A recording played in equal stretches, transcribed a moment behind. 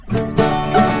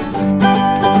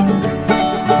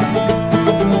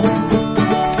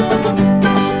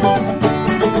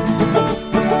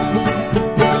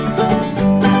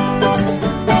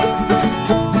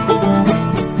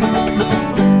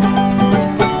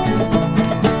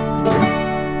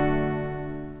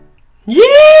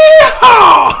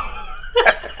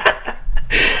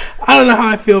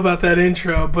feel about that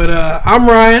intro, but I'm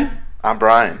Ryan. I'm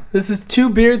Bryan. This is Two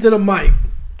Beards and a Mic.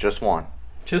 Just one.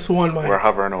 Just one mic. We're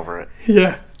hovering over it.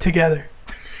 Yeah, together.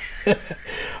 All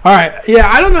right. Yeah,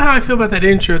 I don't know how I feel about that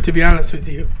intro, to be honest with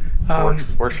you.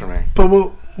 Works for me. But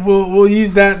we'll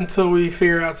use that until we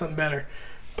figure out something better.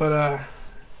 But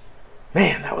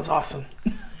man, that was awesome.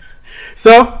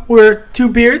 So we're two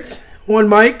beards, one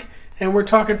mic, and we're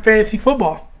talking fantasy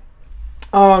football.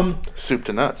 Soup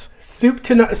to nuts. Soup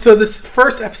to nuts. So this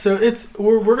first episode,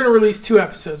 we're going to release two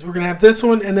episodes. We're going to have this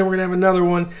one, and then we're going to have another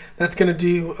one that's going to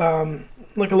do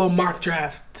like a little mock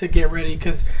draft to get ready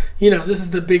because, this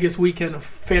is the biggest weekend of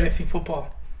fantasy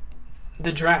football,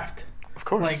 the draft. Of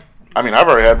course. I've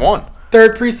already had one.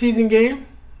 Third preseason game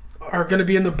are going to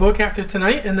be in the book after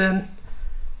tonight, and then,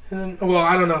 well,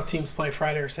 I don't know if teams play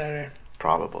Friday or Saturday.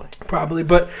 Probably,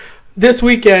 but this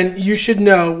weekend you should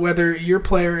know whether your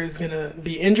player is going to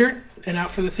be injured and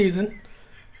out for the season,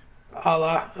 a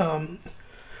la,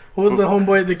 what was the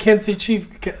homeboy, the Kansas City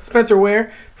Chief, Spencer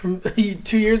Ware from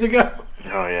 2 years ago?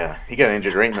 Oh, yeah. He got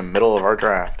injured right in the middle of our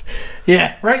draft.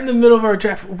 Yeah, right in the middle of our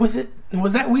draft. Was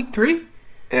that week 3?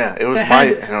 Yeah, it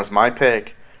was my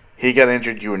pick. He got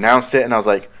injured. You announced it, and I was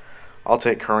like, I'll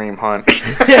take Kareem Hunt.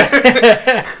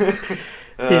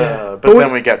 Yeah. But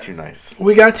then we got too nice.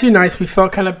 We got too nice. We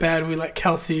felt kind of bad. We let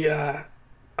Kelsey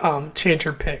change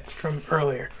her pick from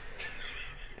earlier.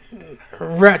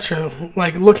 Retro,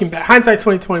 looking back, hindsight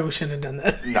 2020, we shouldn't have done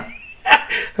that. No.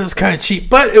 It was kind of cheap,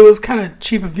 but it was kind of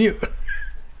cheap of you.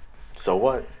 So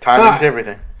what? Timing's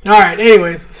everything. All right.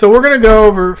 Anyways, so we're gonna go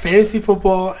over fantasy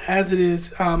football as it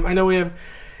is. I know we have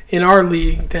in our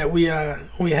league that we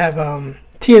have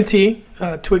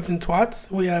TNT, Twigs and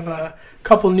Twats. We have a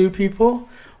couple new people,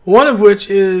 one of which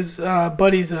is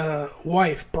Buddy's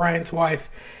wife, Bryan's wife,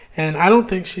 and I don't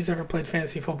think she's ever played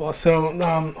fantasy football. So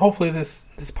hopefully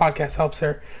this podcast helps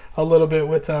her a little bit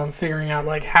with figuring out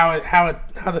how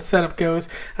the setup goes.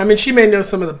 I mean, she may know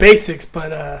some of the basics,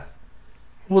 but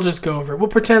we'll just go over it. We'll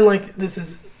pretend like this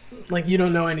is you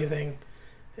don't know anything,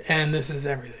 and this is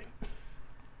everything.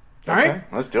 All right,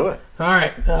 let's do it. All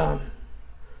right.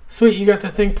 Sweet, you got the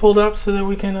thing pulled up so that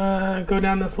we can go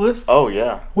down this list? Oh,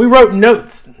 yeah. We wrote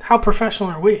notes. How professional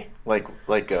are we? Like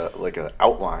a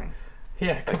outline.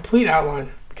 Yeah, complete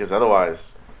outline. Because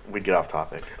otherwise, we'd get off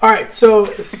topic. All right, so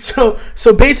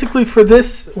basically for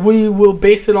this, we will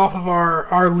base it off of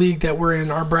our league that we're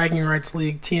in, our bragging rights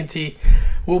league, TNT.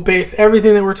 We'll base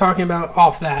everything that we're talking about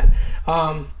off that.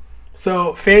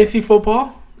 So fantasy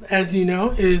football, as you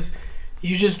know, is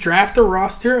you just draft a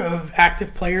roster of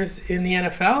active players in the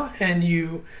NFL, and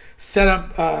you set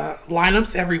up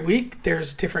lineups every week.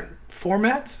 There's different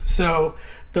formats. So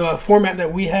the format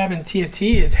that we have in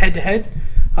TNT is head-to-head,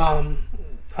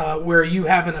 where you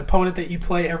have an opponent that you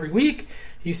play every week.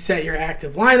 You set your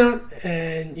active lineup,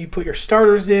 and you put your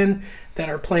starters in that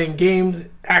are playing games,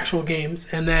 actual games,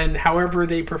 and then however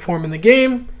they perform in the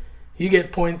game, you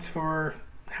get points for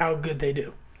how good they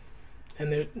do. And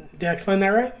did I explain that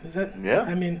right? Is that? Yeah.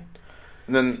 And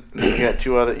then you got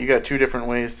two different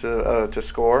ways to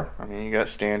score. You got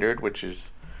standard, which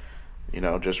is,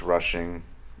 just rushing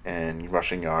and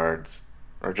rushing yards,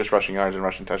 or just rushing yards and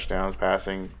rushing touchdowns,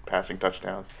 passing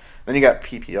touchdowns. Then you got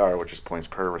PPR, which is points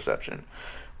per reception,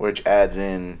 which adds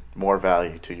in more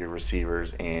value to your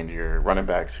receivers and your running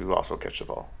backs who also catch the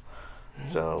ball. Mm-hmm.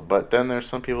 So, but then there's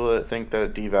some people that think that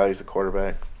it devalues the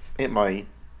quarterback. It might,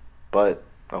 but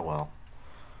oh well.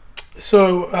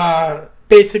 So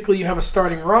basically, you have a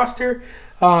starting roster.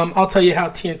 I'll tell you how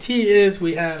TNT is.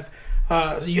 We have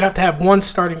you have to have one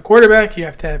starting quarterback. You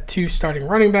have to have 2 starting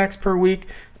running backs per week,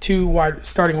 2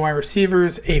 starting wide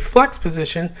receivers, a flex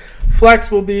position.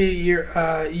 Flex will be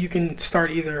you can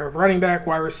start either a running back,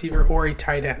 wide receiver, or a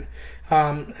tight end.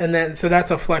 So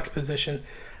that's a flex position.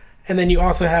 And then you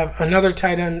also have another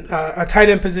tight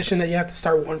end position that you have to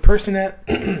start one person at.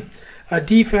 A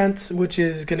defense, which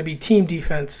is going to be team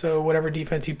defense. So whatever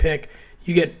defense you pick,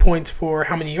 you get points for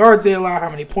how many yards they allow, how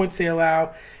many points they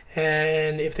allow,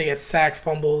 and if they get sacks,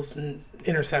 fumbles, and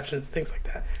interceptions, things like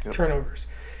that, turnovers.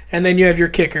 And then you have your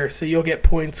kicker. So you'll get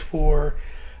points for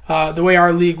the way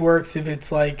our league works. If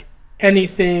it's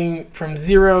anything from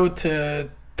 0 to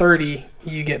 30,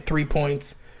 you get 3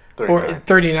 points. 39. Or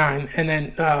 39. And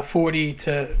then 40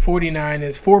 to 49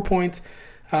 is 4 points.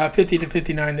 50 to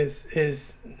 59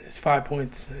 is 5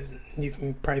 points. You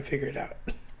can probably figure it out.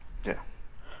 Yeah.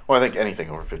 Well, I think anything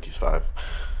over 50 is 5.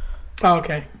 Oh,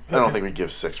 okay. I don't think we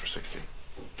give 6 for 60.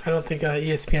 I don't think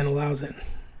ESPN allows it.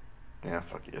 Yeah,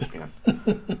 fuck ESPN.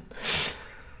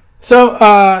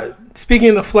 So, speaking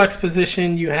of the flex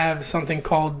position, you have something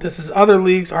called, this is other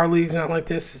leagues. Our league's not like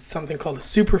this. It's something called a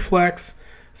super flex,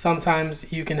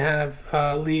 Sometimes you can have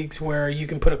leagues where you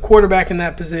can put a quarterback in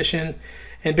that position,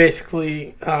 and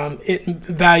basically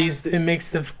it makes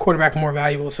the quarterback more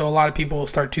valuable. So a lot of people will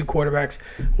start 2 quarterbacks,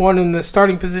 one in the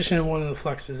starting position and one in the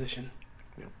flex position.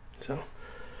 Yep. So,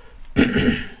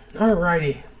 all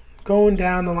righty, going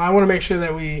down the line. I want to make sure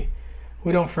that we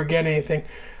don't forget anything.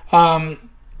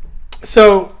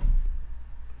 So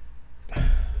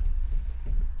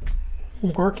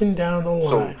working down the line.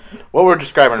 So what we're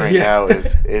describing right now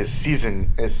is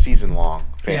season long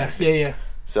fantasy. Yeah.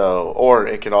 So, or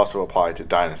it could also apply to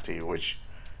Dynasty, which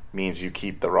means you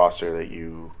keep the roster that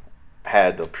you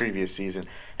had the previous season,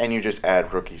 and you just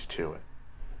add rookies to it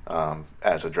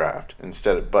as a draft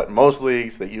but most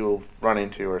leagues that you'll run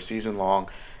into are season long,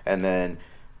 and then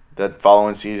the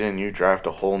following season you draft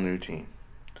a whole new team.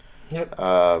 Yep.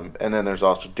 And then there's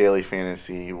also daily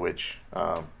fantasy, which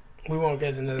we won't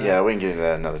get into that. Yeah, we can get into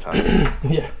that another time.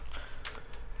 Yeah.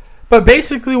 But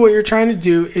basically what you're trying to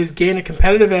do is gain a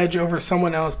competitive edge over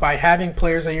someone else by having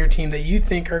players on your team that you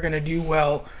think are going to do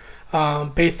well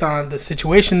based on the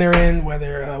situation they're in,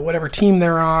 whatever team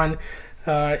they're on.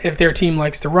 If their team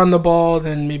likes to run the ball,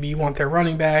 then maybe you want their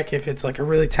running back. If it's like a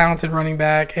really talented running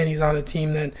back and he's on a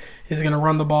team that is going to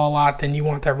run the ball a lot, then you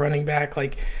want that running back.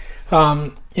 Like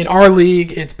in our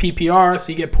league, it's PPR, so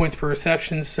you get points per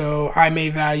reception. So I may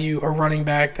value a running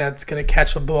back that's going to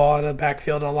catch the ball out of the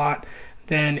backfield a lot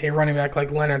than a running back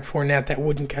like Leonard Fournette that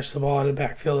wouldn't catch the ball out of the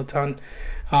backfield a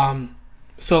ton.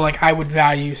 So like I would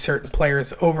value certain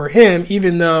players over him,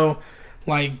 even though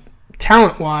like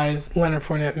talent-wise, Leonard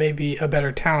Fournette may be a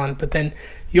better talent. But then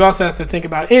you also have to think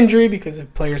about injury, because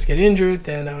if players get injured,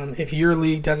 then if your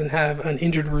league doesn't have an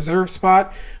injured reserve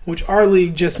spot, which our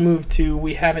league just moved to,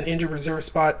 we have an injured reserve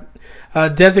spot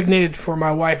designated for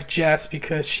my wife, Jess,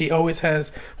 because she always has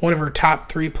one of her top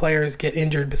 3 players get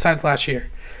injured besides last year.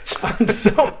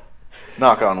 So,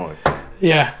 knock on wood.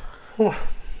 Yeah.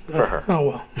 For her.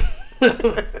 Oh,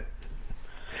 well.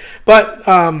 But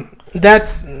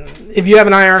that's, if you have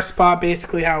an IR spot,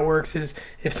 basically how it works is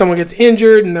if someone gets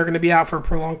injured and they're going to be out for a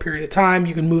prolonged period of time,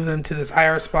 you can move them to this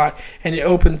IR spot, and it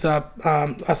opens up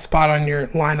a spot on your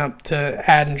lineup to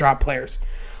add and drop players.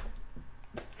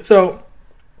 So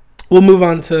we'll move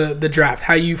on to the draft,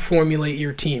 how you formulate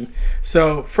your team.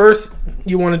 So first,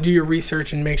 you want to do your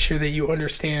research and make sure that you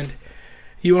understand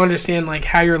like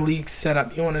how your league's set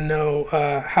up. You want to know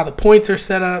how the points are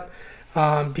set up,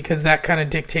 because that kind of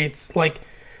dictates, like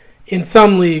in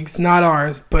some leagues, not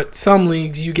ours, but some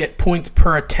leagues, you get points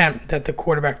per attempt that the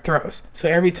quarterback throws. So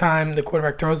every time the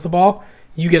quarterback throws the ball,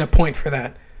 you get a point for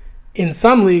that. In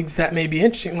some leagues, that may be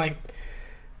interesting, like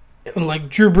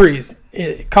Drew Brees.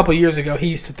 A couple years ago, he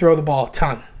used to throw the ball a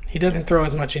ton. He doesn't throw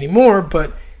as much anymore,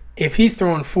 but if he's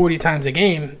throwing 40 times a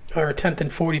game or attempting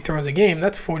 40 throws a game,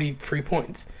 that's 40 free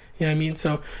points. You know what I mean?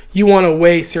 So you want to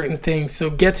weigh certain things. So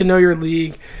get to know your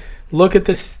league, look at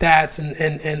the stats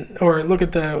and or look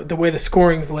at the way the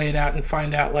scoring's laid out and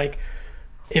find out like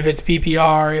if it's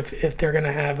PPR, if they're going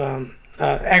to have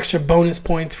extra bonus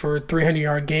points for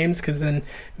 300-yard games, because then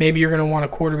maybe you're going to want a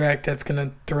quarterback that's going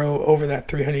to throw over that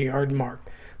 300-yard mark.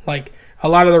 Like a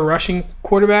lot of the rushing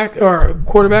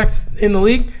quarterbacks in the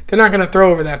league, they're not going to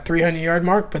throw over that 300-yard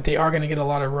mark, but they are going to get a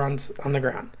lot of runs on the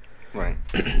ground. Right.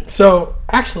 So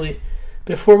actually,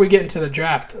 before we get into the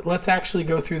draft, let's actually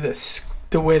go through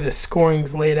the way the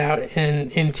scoring's laid out in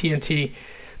TNT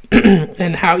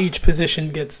and how each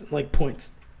position gets like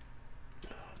points.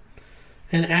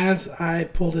 And as I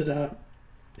pulled it up,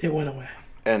 it went away.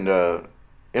 And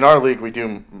in our league, we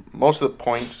do most of the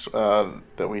points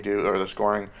that we do, or the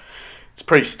scoring, it's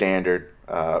pretty standard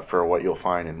for what you'll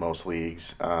find in most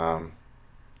leagues.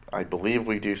 I believe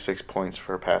we do 6 points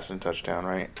for a passing touchdown,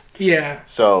 right? Yeah.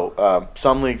 So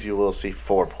some leagues you will see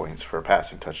 4 points for a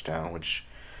passing touchdown, which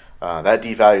that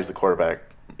devalues the quarterback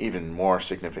even more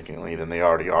significantly than they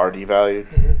already are devalued.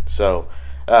 Mm-hmm. So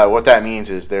what that means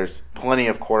is there's plenty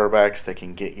of quarterbacks that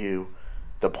can get you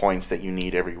the points that you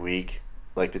need every week.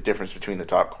 Like the difference between the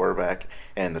top quarterback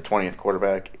and the 20th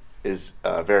quarterback is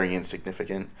very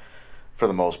insignificant for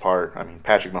the most part. I mean,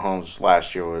 Patrick Mahomes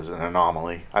last year was an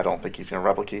anomaly. I don't think he's going to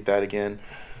replicate that again.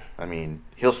 I mean,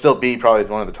 he'll still be probably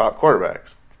one of the top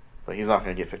quarterbacks, but he's not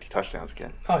going to get 50 touchdowns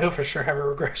again. Oh, he'll for sure have a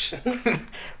regression.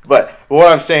 But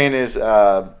what I'm saying is,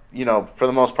 for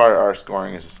the most part, our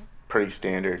scoring is pretty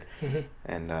standard. Mm-hmm.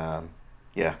 And,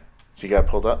 yeah. So you got it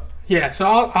pulled up? Yeah, so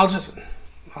I'll just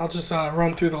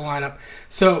run through the lineup.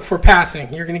 So for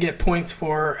passing, you're going to get points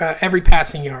for every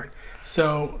passing yard.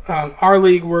 So our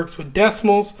league works with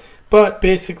decimals, but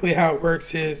basically how it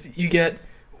works is you get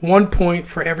 1 point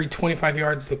for every 25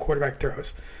 yards the quarterback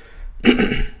throws.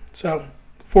 So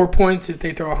 4 points if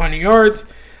they throw 100 yards.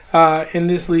 In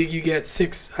this league, you get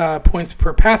 6 points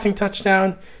per passing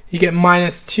touchdown. You get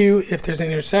 -2 if there's an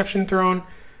interception thrown.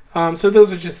 So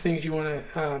those are just things you want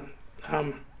to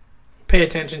pay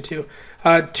attention to.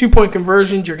 2-point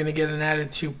conversions, you're going to get an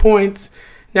added 2 points.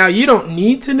 Now, you don't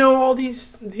need to know all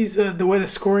these the way the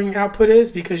scoring output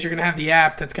is, because you're going to have the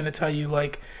app that's going to tell you,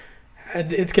 like,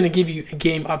 it's going to give you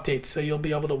game updates. So you'll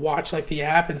be able to watch, like, the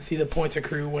app and see the points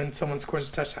accrue when someone scores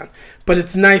a touchdown. But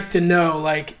it's nice to know,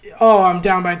 like, oh, I'm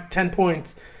down by 10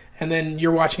 points. And then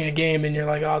you're watching a game and you're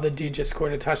like, oh, the dude just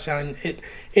scored a touchdown.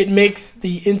 It makes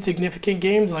the insignificant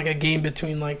games, like a game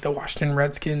between, like, the Washington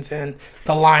Redskins and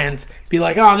the Lions, be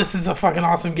like, oh, this is a fucking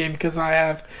awesome game because I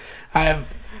have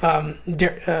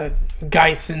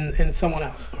Geis and someone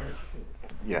else.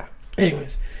 Yeah.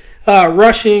 Anyways,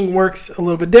 rushing works a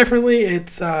little bit differently.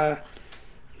 It's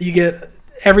you get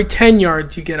every 10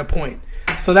 yards you get a point.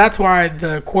 So that's why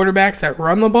the quarterbacks that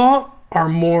run the ball are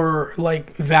more,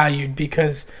 like, valued,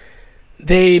 because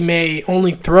they may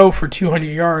only throw for 200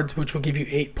 yards, which will give you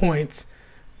 8 points.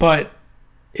 But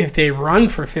if they run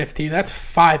for 50, that's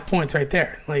 5 points right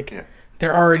there. Like,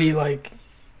 they're already, like,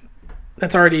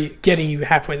 that's already getting you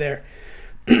halfway there.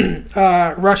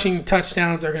 Rushing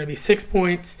touchdowns are going to be 6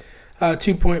 points.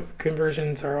 2-point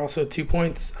conversions are also 2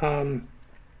 points.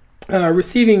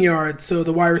 Receiving yards, so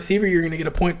the wide receiver, you're going to get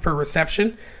a point per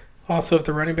reception. Also, if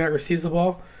the running back receives the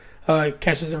ball,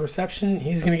 catches a reception,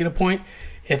 he's going to get a point.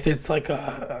 If it's like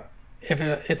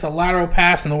it's a lateral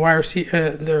pass and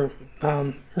the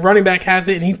running back has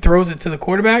it and he throws it to the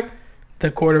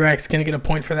quarterback's going to get a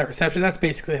point for that reception. That's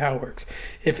basically how it works.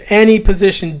 If any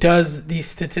position does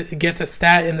gets a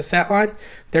stat in the stat line,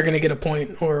 they're going to get a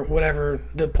point, or whatever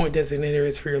the point designator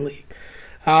is for your league.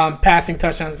 Passing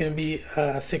touchdown is going to be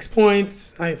 6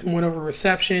 points. I went over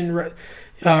reception.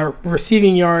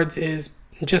 Receiving yards is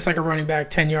just like a running back,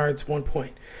 10 yards, 1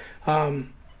 point.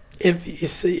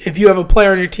 If you have a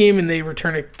player on your team and they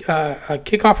return a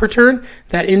kickoff return,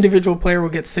 that individual player will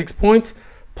get 6 points.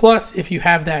 Plus, if you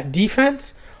have that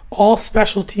defense, all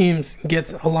special teams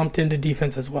gets lumped into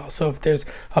defense as well. So if there's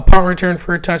a punt return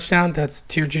for a touchdown, that's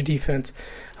tiered your defense.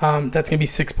 That's going to be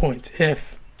 6 points.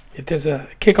 If there's a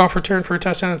kickoff return for a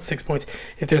touchdown, that's 6 points.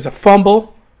 If there's a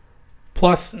fumble,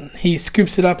 plus he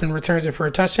scoops it up and returns it for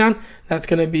a touchdown, that's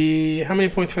going to be how many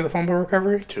points for the fumble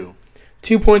recovery? 2.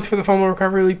 2 points for the fumble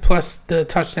recovery plus the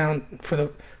touchdown for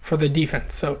the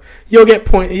defense. So you'll get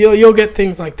you'll get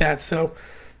things like that. So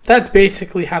that's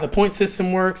basically how the point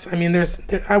system works. I mean,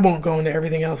 I won't go into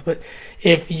everything else, but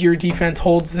if your defense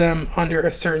holds them under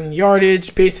a certain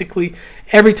yardage, basically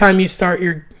every time you start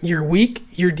your week,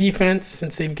 your defense,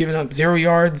 since they've given up 0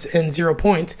 yards and 0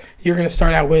 points, you're going to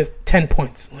start out with 10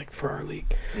 points, like for our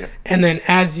league. Yeah. And then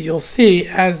as you'll see,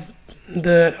 as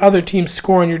the other teams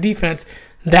score on your defense,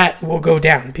 that will go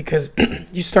down because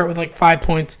you start with like 5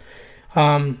 points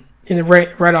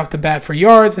right off the bat for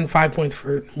yards and 5 points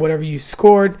for whatever you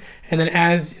scored. And then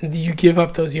as you give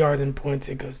up those yards and points,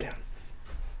 it goes down.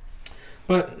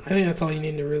 But I think that's all you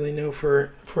need to really know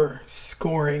for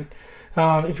scoring.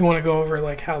 If you want to go over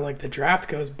like how like the draft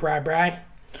goes, Bri.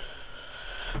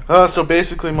 So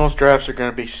basically most drafts are going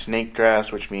to be snake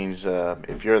drafts, which means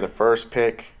if you're the first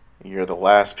pick, you're the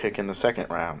last pick in the second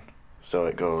round. So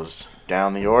it goes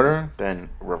down the order, then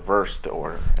reverse the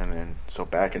order, and then so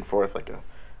back and forth like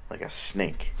a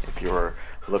snake. If you're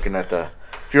looking at a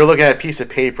piece of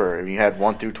paper, if you had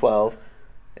 1 through 12,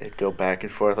 it'd go back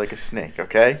and forth like a snake.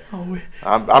 Okay.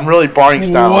 I'm really Barney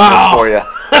style on this for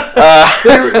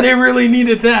you. They really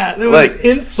needed that. That was like,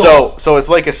 an insult. So it's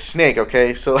like a snake.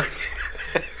 Okay. So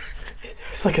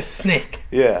it's like a snake.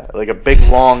 Yeah, like a big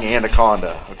long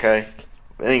anaconda. Okay.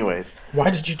 Anyways.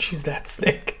 Why did you choose that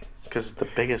snake? Because it's the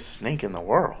biggest snake in the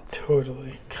world.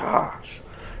 Totally. Gosh.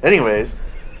 Anyways.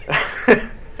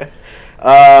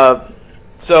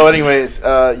 So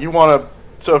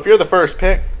if you're the first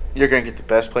pick, you're going to get the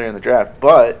best player in the draft,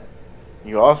 but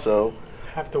you also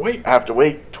have to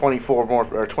wait 24 more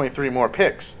or 23 more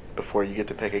picks before you get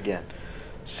to pick again.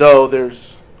 So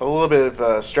there's a little bit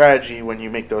of strategy when you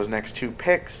make those next 2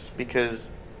 picks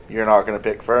because you're not going to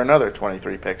pick for another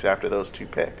 23 picks after those 2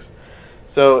 picks.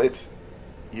 So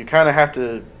you kind of have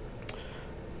to,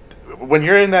 when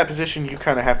you're in that position, you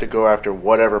kind of have to go after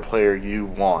whatever player you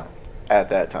want at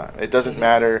that time. It doesn't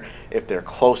matter if they're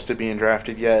close to being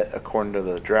drafted yet, according to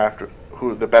the draft,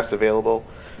 who the best available.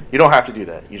 You don't have to do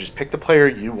that. You just pick the player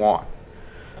you want.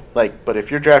 But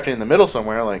if you're drafting in the middle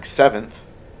somewhere, like 7th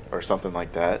or something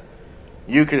like that,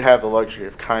 you could have the luxury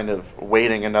of kind of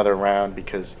waiting another round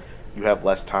because you have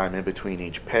less time in between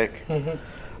each pick.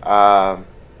 Mm-hmm.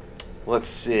 Let's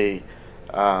see.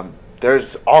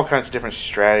 there's all kinds of different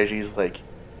strategies. Like,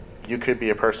 you could be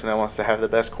a person that wants to have the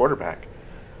best quarterback.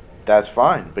 That's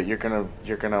fine, but you're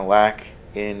gonna lack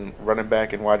in running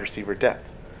back and wide receiver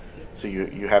depth. So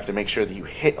you have to make sure that you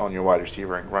hit on your wide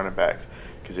receiver and running backs,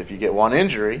 because if you get one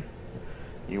injury,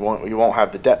 you won't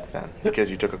have the depth then because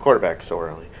you took a quarterback so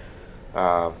early.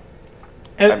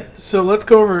 So let's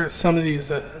go over some of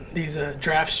these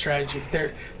draft strategies.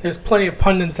 There's plenty of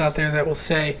pundits out there that will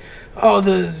say, "Oh,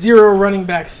 the zero running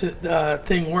backs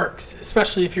thing works,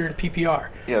 especially if you're in PPR."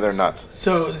 Yeah, they're nuts.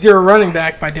 So zero running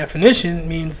back by definition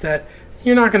means that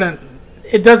you're not gonna.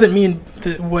 It doesn't mean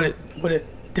that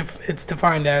it's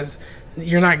defined as.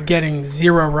 You're not getting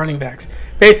zero running backs.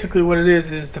 Basically, what it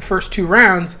is the first 2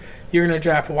 rounds you're gonna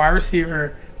draft a wide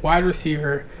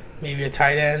receiver, maybe a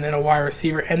tight end, then a wide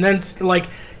receiver, and then like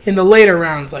in the later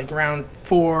rounds, like round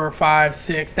 4, 5,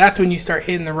 6, that's when you start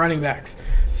hitting the running backs.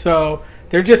 So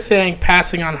they're just saying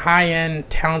passing on high-end,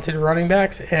 talented running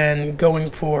backs and going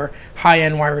for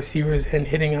high-end wide receivers and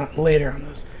hitting on later on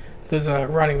those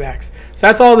running backs. So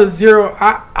that's all the zero.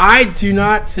 I do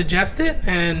not suggest it,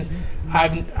 and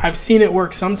I've seen it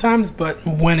work sometimes, but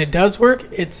when it does work,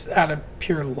 it's out of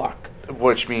pure luck.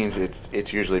 Which means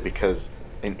it's usually because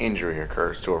an injury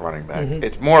occurs to a running back. Mm-hmm.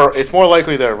 It's more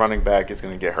likely that a running back is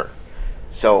going to get hurt.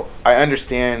 So I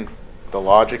understand the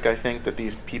logic. I think that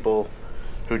these people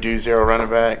who do zero running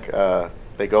back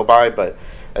they go by, but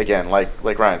again, like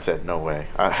Ryan said, no way.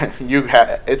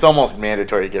 It's almost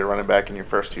mandatory to get a running back in your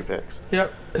first 2 picks.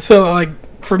 Yep. So like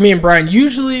for me and Bryan,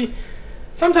 usually.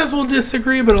 Sometimes we'll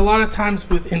disagree, but a lot of times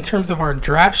in terms of our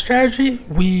draft strategy,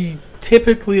 we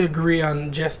typically agree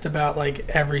on just about like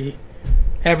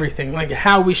everything. Like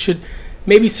how we should,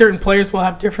 maybe certain players will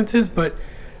have differences, but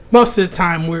most of the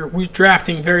time we're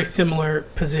drafting very similar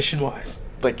position-wise.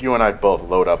 Like you and I both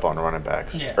load up on running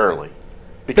backs early.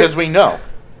 Because we know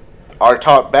our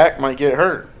top back might get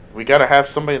hurt. We got to have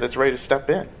somebody that's ready to step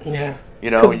in. Yeah. You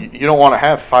don't want to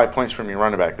have 5 points from your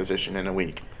running back position in a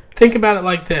week. Think about it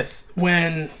like this.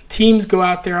 When teams go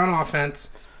out there on offense,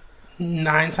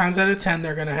 9 times out of 10,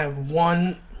 they're going to have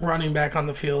 1 running back on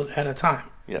the field at a time.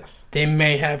 Yes. They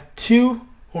may have 2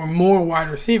 or more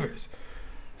wide receivers.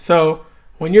 So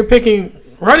when you're picking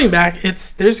running back,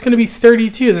 there's going to be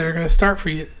 32 that are going to start for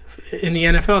you in the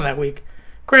NFL that week.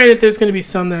 Granted, there's going to be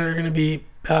some that are going to be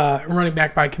running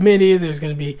back by committee. There's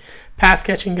going to be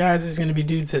pass-catching guys. There's going to be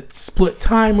dudes that split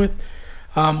time with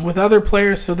other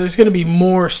players, so there's going to be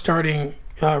more starting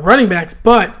running backs,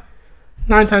 but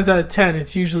 9 times out of 10,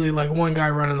 it's usually like one guy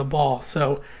running the ball.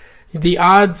 So the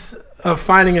odds of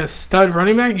finding a stud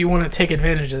running back, you want to take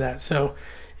advantage of that. So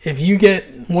if you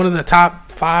get one of the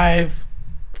top 5,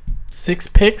 6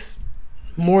 picks,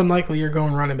 more than likely you're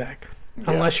going running back,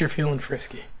 unless you're feeling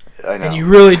frisky. I know. And you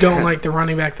really don't like the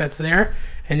running back that's there,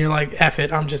 and you're like, F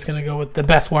it, I'm just going to go with the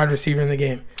best wide receiver in the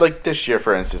game. Like this year,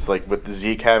 for instance, like with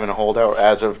Zeke having a holdout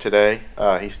as of today,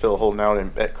 he's still holding out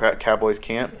at Cowboys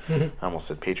camp. Mm-hmm. I almost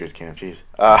said Patriots camp, jeez.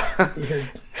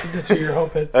 That's what you're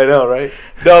hoping. I know, right?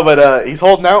 No, but he's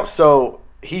holding out, so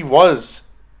he was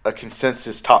a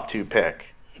consensus top 2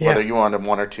 pick. Yeah. Whether you wanted him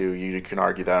 1 or 2, you can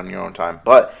argue that on your own time.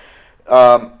 But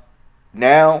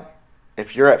now,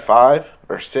 if you're at 5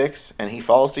 or 6 and he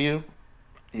falls to you,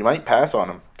 you might pass on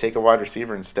him. Take a wide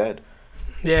receiver instead.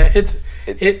 Yeah,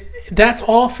 that's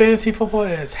all fantasy football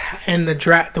is. And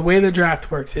the way the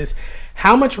draft works is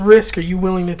how much risk are you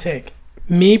willing to take?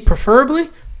 Me, preferably,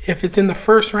 if it's in the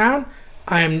first round,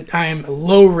 I am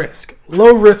low risk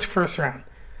first round.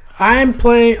 I am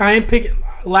picking.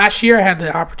 Last year, I had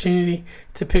the opportunity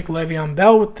to pick Le'Veon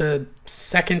Bell with the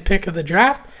 2nd pick of the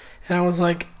draft, and I was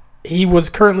like, he was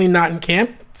currently not in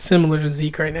camp, similar to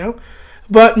Zeke right now.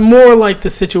 But more like the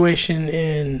situation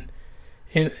in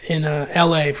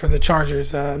L.A. for the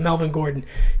Chargers, Melvin Gordon.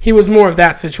 He was more of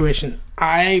that situation.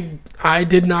 I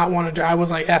did not want to. I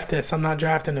was like, F this. I'm not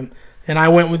drafting him. And I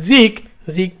went with Zeke.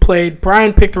 Zeke played.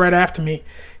 Bryan picked right after me.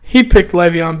 He picked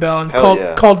Le'Veon Bell and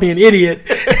called me an idiot.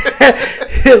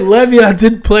 Le'Veon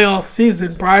didn't play all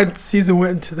season. Bryan's season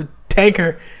went into the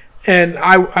tanker. And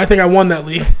I think I won that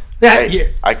league.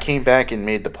 Year. I came back and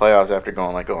made the playoffs after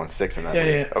going 0-6 in that league.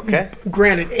 Yeah. Okay.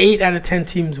 Granted, 8 out of 10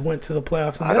 teams went to the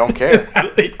playoffs. I don't care.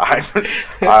 I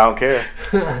don't care.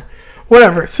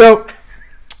 Whatever. So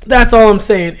that's all I'm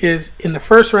saying is in the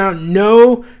first round,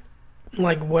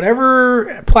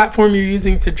 whatever platform you're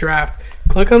using to draft,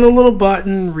 click on the little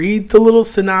button, read the little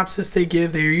synopsis they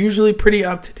give. They're usually pretty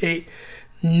up to date.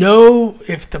 Know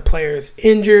if the player is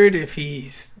injured, if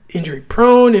he's injury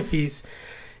prone, if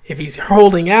if he's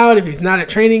holding out, if he's not at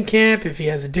training camp, if he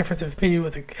has a difference of opinion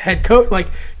with the head coach. Like,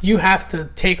 you have to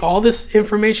take all this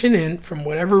information in from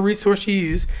whatever resource you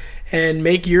use and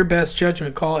make your best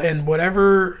judgment call. And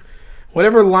whatever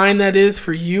line that is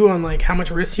for you on like how much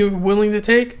risk you're willing to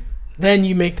take, then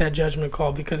you make that judgment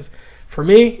call. Because for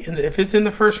me, if it's in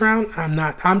the first round,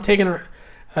 I'm taking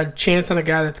a chance on a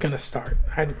guy that's going to start.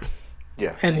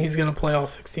 Yeah. And he's going to play all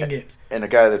 16 games. And a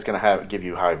guy that's going to give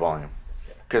you high volume.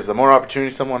 Because the more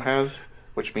opportunity someone has,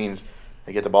 which means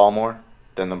they get the ball more,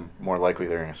 then the more likely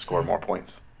they're going to score more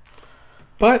points.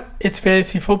 But it's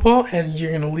fantasy football, and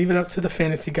you're going to leave it up to the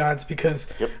fantasy gods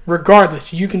because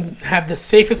regardless, you can have the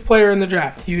safest player in the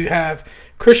draft. You have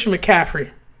Christian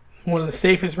McCaffrey, one of the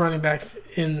safest running backs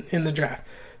in the draft.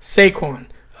 Saquon,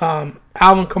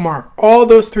 Alvin Kamara, all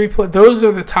those three those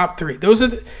are the top three. Those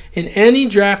are in any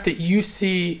draft that you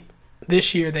see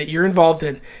this year that you're involved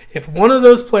in. If one of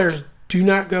those players do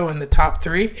not go in the top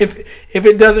three, if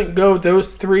it doesn't go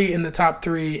those three in the top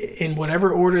three in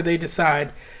whatever order they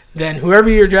decide, then whoever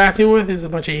you're drafting with is a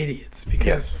bunch of idiots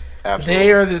because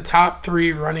they are the top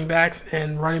three running backs,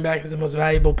 and running back is the most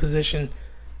valuable position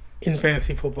in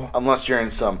fantasy football. Unless you're in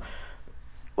some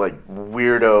like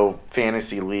weirdo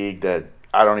fantasy league that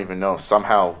I don't even know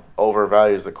somehow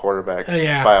overvalues the quarterback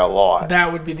by a lot.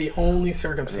 That would be the only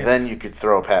circumstance. Then you could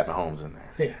throw Pat Mahomes in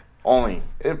there. Yeah.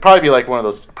 It'd probably be like one of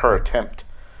those per attempt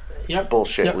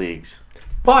bullshit leagues.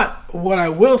 But what I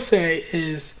will say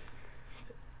is,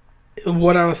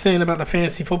 what I was saying about the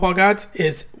fantasy football gods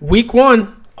is week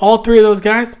 1, all three of those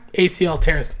guys, ACL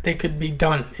tears. They could be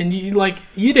done. And you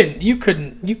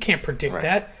can't predict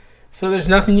that. So there's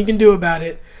nothing you can do about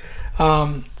it.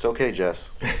 It's okay,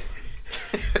 Jess.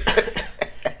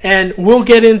 And we'll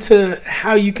get into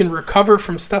how you can recover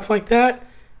from stuff like that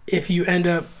if you end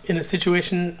up in a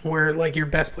situation where like your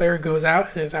best player goes out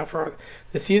and is out for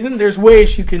the season. There's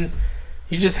ways you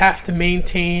just have to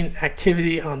maintain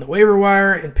activity on the waiver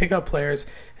wire and pick up players.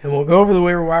 And we'll go over the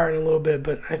waiver wire in a little bit,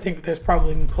 but I think there's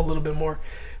probably a little bit more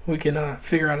we can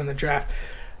figure out in the draft.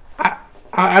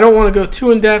 I don't want to go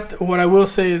too in-depth. What I will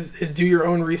say is do your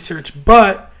own research,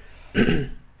 but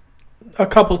a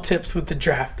couple tips with the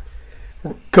draft.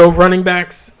 Go running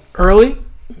backs early.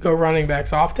 Go running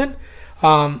backs often.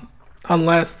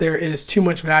 Unless there is too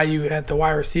much value at the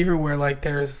wide receiver where like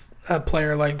there's a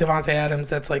player like Devontae Adams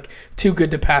that's like too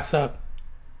good to pass up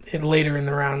later in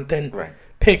the round, then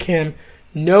pick him.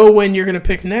 Know when you're going to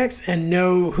pick next and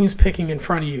know who's picking in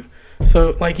front of you.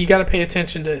 So like you got to pay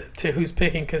attention to who's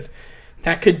picking because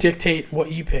that could dictate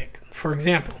what you pick. For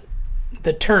example,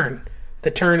 the turn. The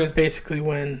turn is basically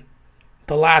when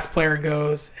the last player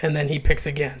goes and then he picks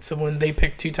again. So when they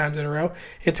pick 2 times in a row,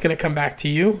 it's going to come back to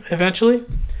you eventually.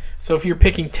 So if you're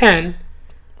picking 10th,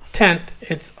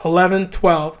 it's 11,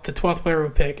 12. The 12th player will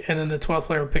pick, and then the 12th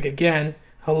player will pick again,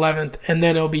 11th, and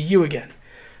then it'll be you again.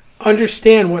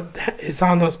 Understand what is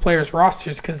on those players'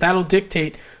 rosters because that'll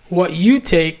dictate what you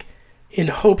take in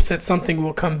hopes that something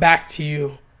will come back to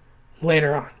you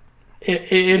later on.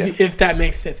 If that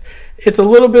makes sense. It's a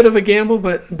little bit of a gamble,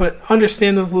 but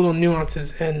understand those little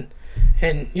nuances and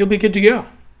you'll be good to go.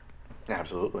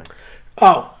 Absolutely.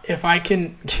 Oh, if I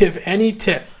can give any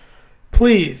tip,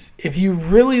 please, if you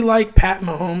really like Pat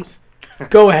Mahomes,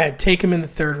 go ahead, take him in the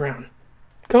 3rd round.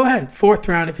 Go ahead, 4th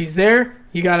round. If he's there,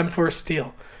 you got him for a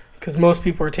steal because most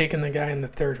people are taking the guy in the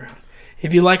 3rd round.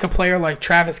 If you like a player like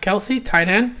Travis Kelce, tight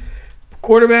end,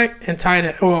 quarterback and tight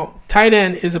end. Well, tight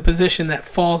end is a position that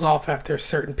falls off after a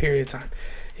certain period of time.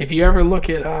 If you ever look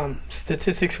at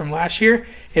statistics from last year,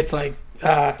 it's like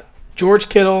George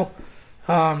Kittle,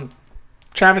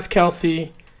 Travis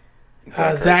Kelce,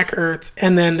 Zach Ertz,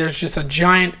 and then there's just a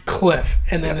giant cliff,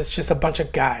 and then it's just a bunch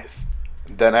of guys.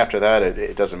 Then after that,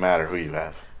 it doesn't matter who you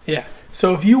have. Yeah.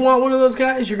 So if you want one of those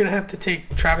guys, you're going to have to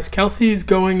take Travis Kelce's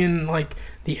going in like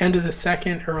the end of the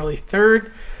 2nd, early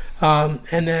 3rd.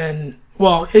 And then,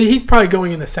 well, he's probably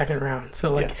going in the 2nd round.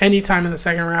 So, like, any time in the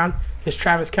 2nd round is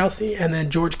Travis Kelce and then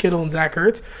George Kittle and Zach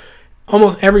Ertz.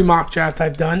 Almost every mock draft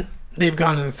I've done, they've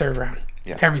gone in the 3rd round.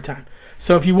 Yeah. Every time.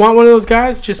 So, if you want one of those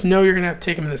guys, just know you're going to have to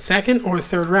take him in the 2nd or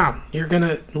 3rd round. You're going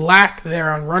to lack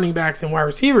there on running backs and wide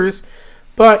receivers.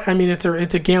 But, I mean, it's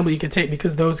a gamble you can take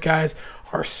because those guys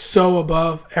are so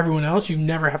above everyone else, you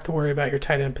never have to worry about your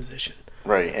tight end position.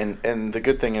 Right, and the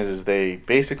good thing is they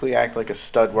basically act like a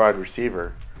stud wide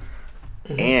receiver,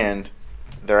 and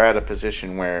they're at a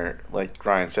position where, like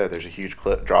Ryan said, there's a huge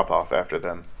drop-off after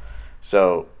them.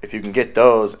 So if you can get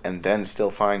those and then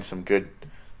still find some good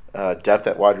depth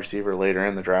at wide receiver later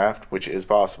in the draft, which is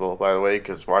possible, by the way,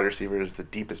 because wide receiver is the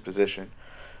deepest position,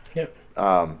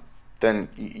 then,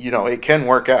 it can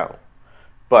work out.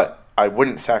 But I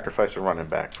wouldn't sacrifice a running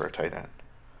back for a tight end.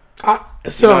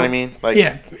 So, you know what I mean? Like,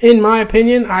 yeah, in my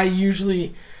opinion, I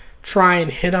usually try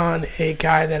and hit on a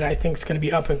guy that I think is going to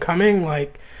be up and coming,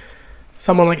 like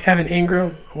someone like Evan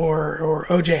Ingram or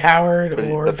O.J. Howard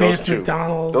or Vance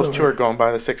McDonald. Those two are going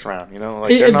by the 6th round, you know?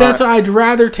 Like, that's why I'd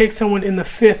rather take someone in the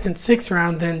 5th and 6th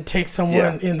round than take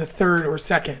someone in the 3rd or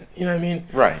 2nd. You know what I mean?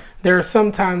 Right. There are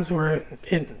some times where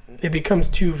it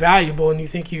becomes too valuable and you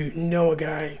think you know a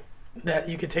guy that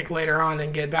you could take later on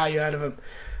and get value out of him.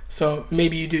 So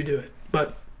maybe you do it.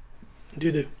 But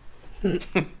do.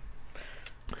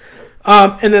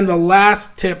 And then the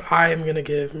last tip I am going to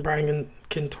give, and Bryan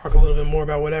can talk a little bit more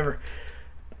about whatever.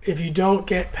 If you don't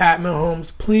get Pat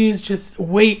Mahomes, please just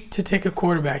wait to take a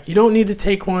quarterback. You don't need to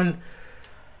take one,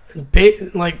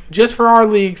 like just for our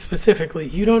league specifically,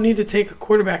 you don't need to take a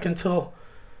quarterback until,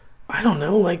 I don't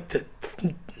know, like the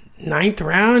 9th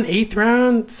round, 8th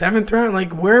round, 7th round,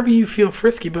 like wherever you feel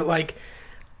frisky. But like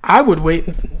I would wait.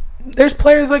 There's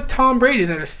players like Tom Brady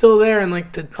that are still there in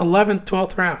like the 11th,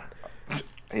 12th round.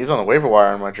 He's on the waiver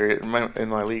wire in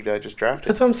my league that I just drafted.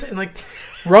 That's what I'm saying. Like,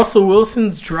 Russell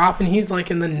Wilson's dropping. He's like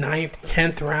in the 9th,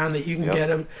 10th round that you can get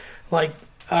him. Like,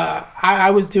 I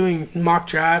was doing mock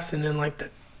drafts, and in like the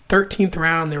 13th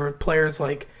round, there were players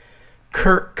like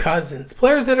Kirk Cousins.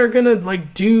 Players that are going to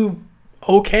like do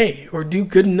okay or do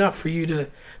good enough for you to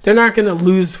 – they're not going to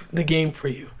lose the game for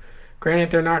you.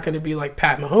 Granted, they're not going to be like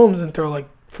Pat Mahomes and throw like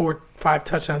 4-5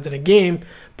 touchdowns in a game,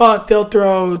 but they'll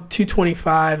throw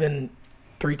 225 and –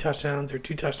 3 touchdowns or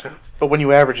 2 touchdowns. But when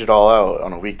you average it all out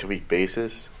on a week-to-week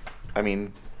basis, I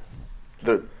mean,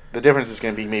 the difference is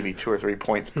going to be maybe 2 or 3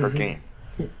 points per game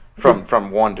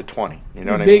from 1 to 20. You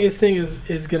know what I mean? The biggest thing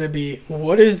is going to be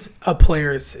what is a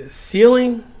player's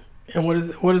ceiling and what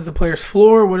is the player's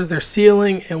floor, what is their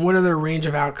ceiling, and what are their range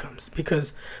of outcomes.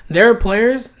 Because there are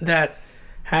players that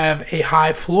have a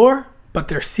high floor, but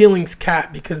their ceiling's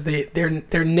capped because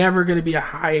they're never going to be a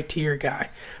high-tier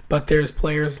guy. But there's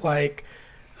players like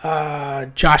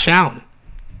Josh Allen.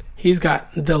 He's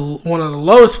got one of the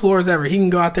lowest floors ever. He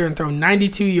can go out there and throw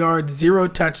 92 yards, 0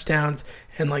 touchdowns,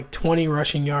 and like 20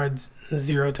 rushing yards,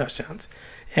 0 touchdowns.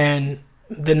 And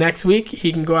the next week,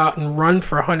 he can go out and run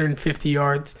for 150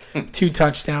 yards, 2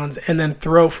 touchdowns, and then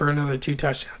throw for another 2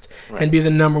 touchdowns and be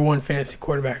the number 1 fantasy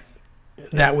quarterback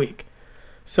that week.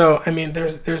 So, I mean,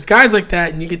 there's guys like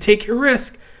that, and you can take your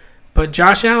risk. But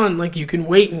Josh Allen, like, you can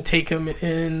wait and take him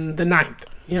in the 9th.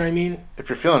 You know what I mean? If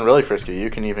you're feeling really frisky, you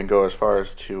can even go as far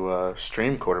as to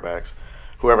stream quarterbacks.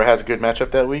 Whoever has a good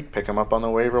matchup that week, pick them up on the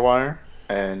waiver wire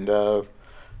and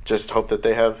just hope that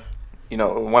they have, you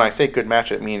know, when I say good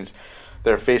matchup, it means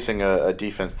they're facing a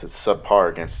defense that's subpar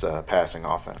against a passing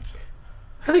offense.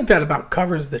 I think that about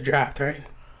covers the draft, right?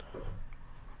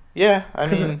 Yeah, I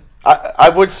mean, I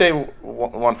would say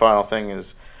one final thing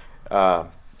is a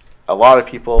lot of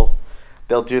people,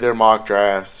 they'll do their mock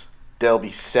drafts. They'll be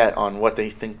set on what they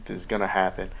think is going to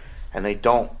happen, and they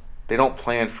don't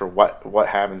plan for what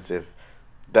happens if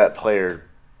that player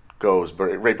goes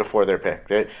right before their pick.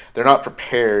 They're not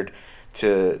prepared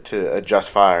to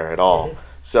adjust fire at all. Mm-hmm.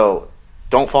 So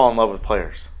don't fall in love with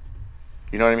players.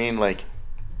 You know what I mean? Like,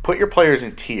 put your players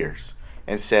in tiers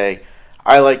and say,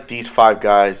 I like these 5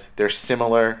 guys. They're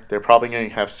similar. They're probably going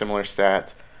to have similar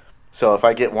stats. So if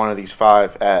I get one of these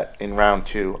 5 in round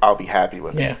 2, I'll be happy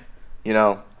with it. You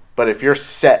know? But if you're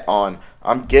set on,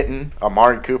 I'm getting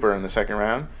Amari Cooper in the 2nd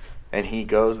round, and he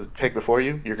goes the pick before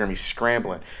you, you're going to be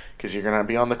scrambling because you're going to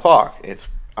be on the clock. It's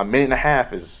a minute and a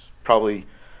half is probably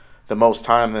the most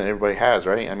time that everybody has,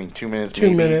 right? I mean, 2 minutes.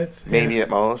 2 minutes. Maybe at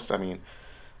most. I mean,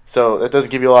 so that doesn't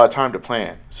give you a lot of time to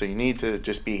plan. So you need to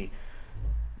just be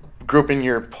grouping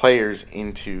your players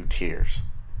into tiers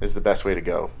is the best way to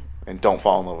go. And don't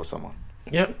fall in love with someone.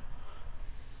 Yep.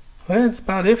 Well, that's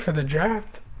about it for the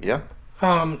draft. Yeah.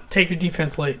 Take your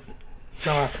defense late. The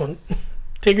last one.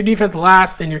 Take your defense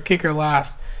last and your kicker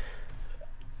last.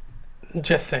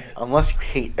 Just saying. Unless you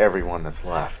hate everyone that's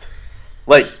left.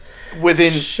 Like,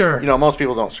 within... Sure. You know, most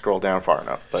people don't scroll down far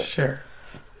enough. But sure.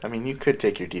 I mean, you could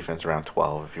take your defense around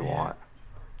 12 if you want.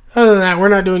 Other than that, we're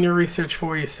not doing your research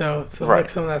for you, so look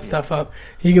some of that stuff up.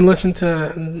 You can listen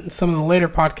to some of the later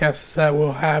podcasts that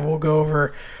we'll have. We'll go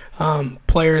over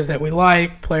players that we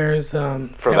like, players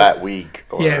for that week.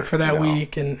 For that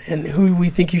week, and who we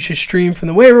think you should stream from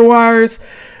the waiver wires.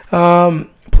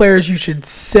 Players you should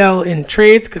sell in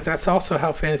trades, because that's also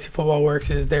how fantasy football works.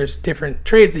 Is there's different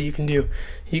trades that you can do.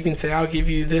 You can say, I'll give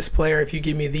you this player if you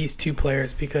give me these 2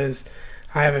 players, because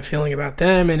I have a feeling about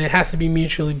them, and it has to be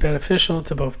mutually beneficial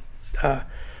to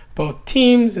both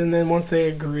teams. And then once they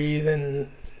agree, then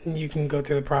you can go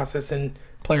through the process and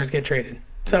players get traded.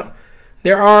 So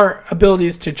there are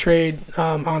abilities to trade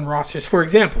on rosters. For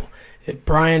example, if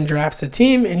Bryan drafts a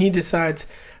team and he decides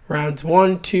rounds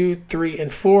 1, 2, 3,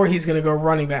 and 4, he's going to go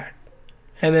running back.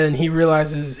 And then he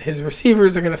realizes his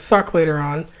receivers are going to suck later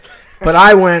on. But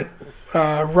I went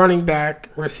running back,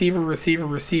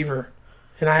 receiver.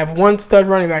 And I have one stud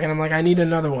running back, and I'm like, I need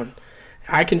another one.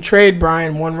 I can trade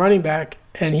Bryan one running back,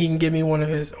 and he can give me one of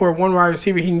his, or one wide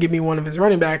receiver, he can give me one of his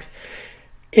running backs.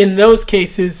 In those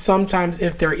cases, sometimes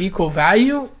if they're equal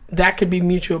value, that could be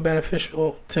mutually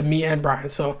beneficial to me and Bryan.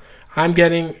 So I'm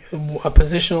getting a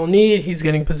positional need, he's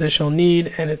getting positional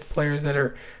need, and it's players that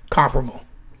are comparable.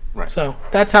 Right. So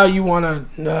that's how you want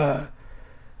to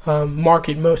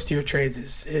market most of your trades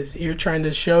is you're trying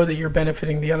to show that you're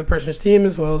benefiting the other person's team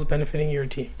as well as benefiting your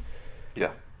team.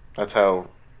 Yeah, that's how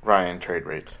Ryan trade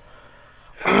rates.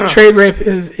 Trade rape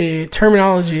is a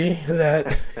terminology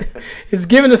that is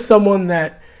given to someone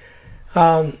that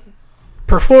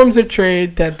performs a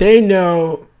trade that they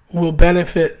know will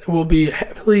be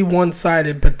heavily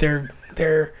one-sided, but they're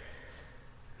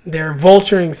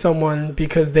vulturing someone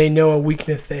because they know a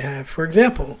weakness they have. For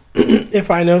example, if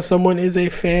I know someone is a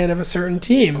fan of a certain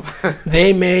team,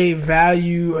 they may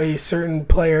value a certain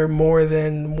player more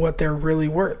than what they're really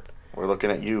worth. We're looking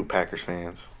at you, Packers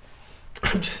fans.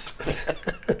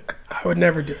 I would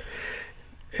never do it.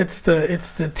 It's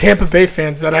the Tampa Bay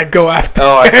fans that I go after.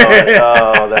 Oh, I know it.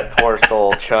 Oh, that poor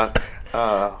soul, Chuck.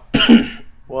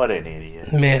 What an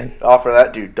idiot. Man. Offer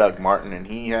that dude Doug Martin, and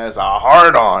he has a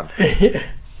hard on.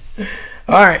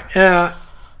 All right.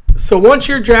 So once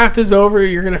your draft is over,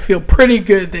 you're going to feel pretty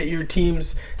good that your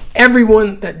team's,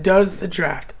 everyone that does the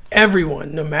draft,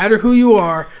 everyone, no matter who you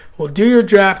are, will do your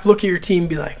draft, look at your team,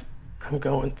 be like, I'm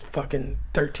going fucking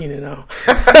 13-0.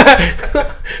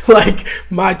 Like,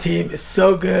 my team is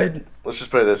so good. Let's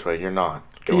just put it this way. You're not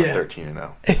going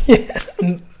 13-0.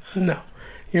 Yeah. No,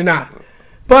 you're not.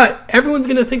 But everyone's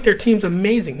going to think their team's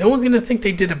amazing. No one's going to think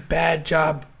they did a bad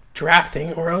job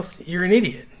drafting, or else you're an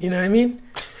idiot. You know what I mean?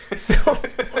 So,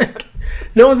 like,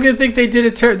 no one's going to think they did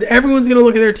it. Everyone's going to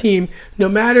look at their team, no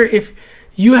matter if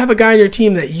you have a guy on your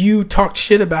team that you talked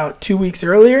shit about 2 weeks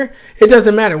earlier. It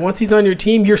doesn't matter. Once he's on your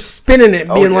team, you're spinning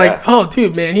it, being like, "Oh,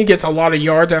 dude, man, he gets a lot of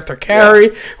yards after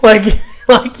carry." Yeah.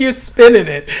 Like you're spinning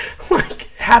it. Like,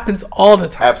 it happens all the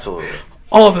time. Absolutely,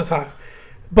 all the time.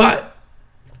 But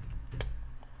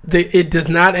it does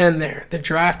not end there. The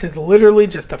draft is literally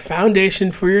just a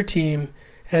foundation for your team,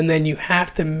 and then you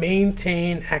have to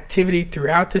maintain activity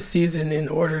throughout the season in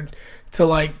order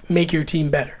to make your team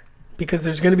better. Because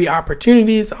there's going to be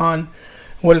opportunities on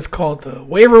what is called the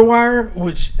waiver wire,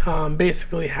 which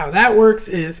basically how that works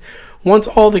is once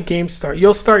all the games start,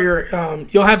 you'll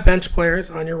have bench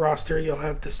players on your roster. You'll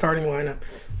have the starting lineup.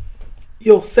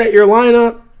 You'll set your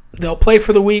lineup. They'll play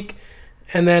for the week,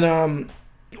 and then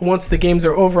once the games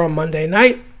are over on Monday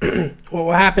night, what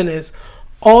will happen is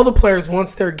all the players,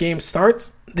 once their game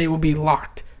starts, they will be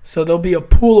locked. So there'll be a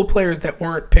pool of players that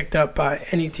weren't picked up by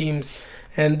any teams,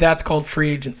 and that's called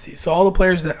free agency. So all the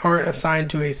players that aren't assigned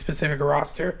to a specific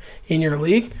roster in your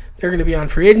league, they're going to be on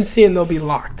free agency, and they'll be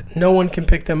locked. No one can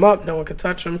pick them up. No one can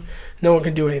touch them. No one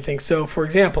can do anything. So, for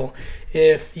example,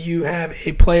 if you have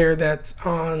a player that's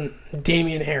on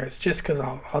Damian Harris, just because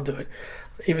I'll do it,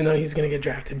 even though he's going to get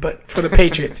drafted, but for the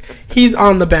Patriots, he's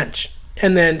on the bench.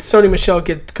 And then Sony Michel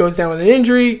goes down with an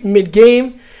injury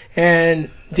mid-game, and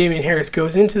Damian Harris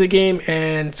goes into the game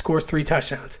and scores 3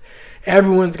 touchdowns.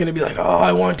 Everyone's going to be like, oh,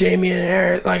 I want Damian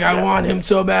Harris. I want him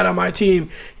so bad on my team.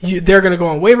 They're going to go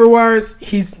on waiver wires.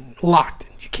 He's locked.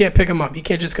 You can't pick him up. You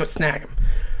can't just go snag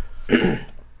him.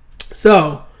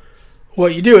 So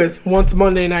what you do is once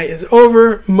Monday night is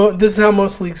over, this is how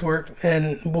most leagues work,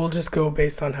 and we'll just go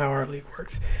based on how our league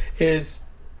works, is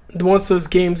once those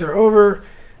games are over,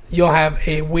 you'll have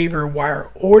a waiver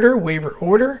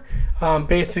order.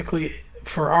 Basically,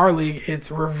 for our league,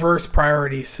 it's reverse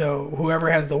priority. So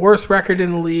whoever has the worst record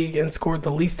in the league and scored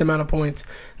the least amount of points,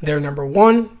 they're number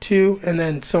 1, 2, and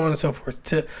then so on and so forth,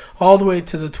 to all the way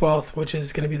to the 12th, which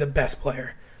is going to be the best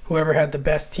player. Whoever had the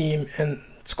best team and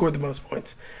scored the most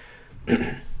points.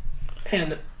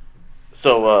 And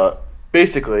so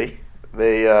basically,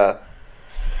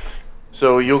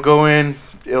 so you'll go in.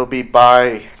 It'll be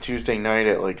by Tuesday night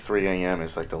at 3 a.m.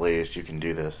 is the latest you can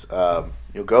do this.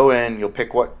 You'll go in, you'll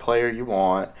pick what player you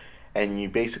want, and you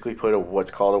basically put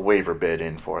what's called a waiver bid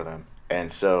in for them.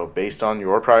 And so based on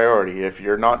your priority, if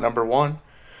you're not number 1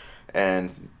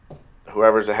 and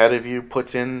whoever's ahead of you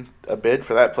puts in a bid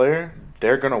for that player,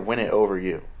 they're going to win it over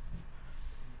you.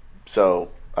 So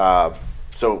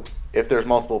if there's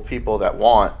multiple people that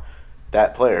want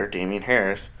that player, Damian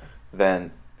Harris,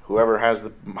 then whoever has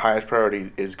the highest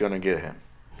priority is going to get him.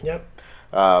 Yep.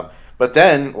 But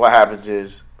then what happens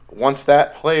is once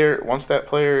that player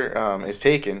is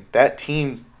taken, that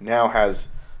team now has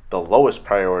the lowest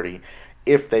priority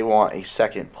if they want a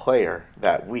second player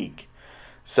that week.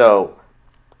 So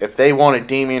if they wanted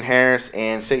Damian Harris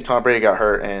and say Tom Brady got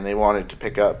hurt and they wanted to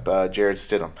pick up Jared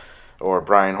Stidham or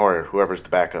Brian Hoyer, whoever's the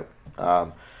backup,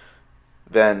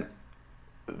 then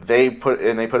they put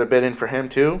a bid in for him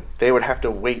too. They would have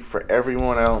to wait for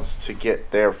everyone else to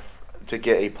get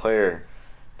a player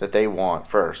that they want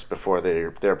first before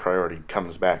their priority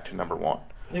comes back to number one.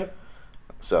 Yep.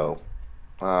 So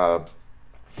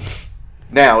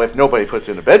now if nobody puts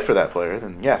in a bid for that player,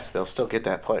 then yes, they'll still get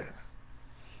that player.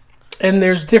 And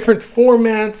there's different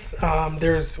formats.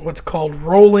 There's what's called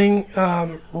rolling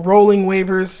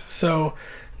waivers. So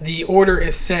the order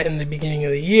is set in the beginning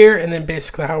of the year, and then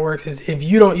basically how it works is if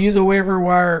you don't use a waiver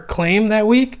wire claim that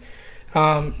week,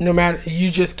 no matter, you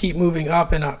just keep moving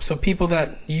up and up. So people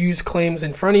that use claims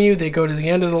in front of you, they go to the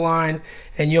end of the line,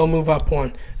 and you'll move up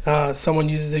one. Someone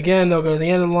uses again, they'll go to the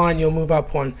end of the line, you'll move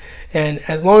up one. And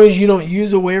as long as you don't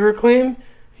use a waiver claim,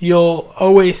 you'll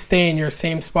always stay in your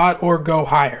same spot or go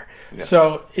higher. Yeah.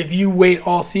 So if you wait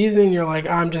all season, you're like,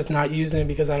 I'm just not using it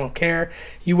because I don't care.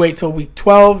 You wait till week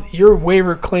 12, your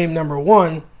waiver claim number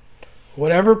one,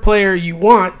 whatever player you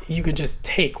want, you could just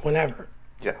take whenever.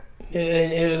 Yeah.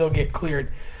 And it'll get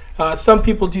cleared. Some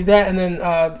people do that. And then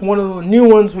one of the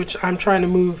new ones, which I'm trying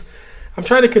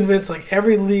to convince, like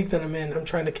every league that I'm in, I'm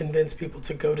trying to convince people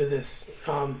to go to this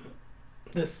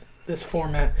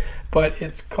format. But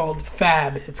it's called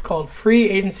FAB. It's called Free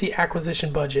Agency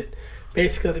Acquisition Budget.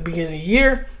 Basically, at the beginning of the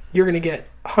year, you're going to get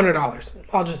 $100.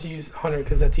 I'll just use 100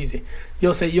 because that's easy.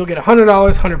 You'll get $100,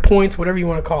 100 points, whatever you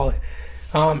want to call it.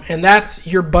 And that's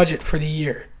your budget for the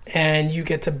year. And you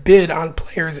get to bid on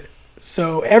players.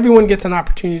 So everyone gets an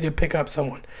opportunity to pick up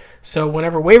someone. So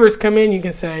whenever waivers come in, you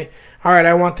can say, all right,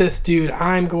 I want this dude.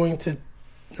 I'm going to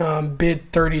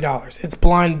bid $30. It's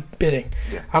blind bidding.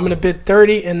 Yeah. I'm going to bid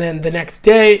 30, and then the next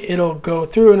day it'll go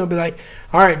through and it'll be like,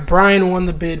 all right, Bryan won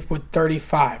the bid with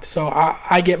 35. So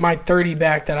I get my 30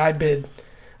 back that I bid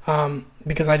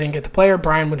because I didn't get the player.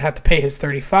 Bryan would have to pay his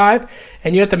 35,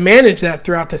 and you have to manage that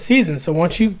throughout the season. So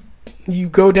once you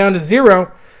go down to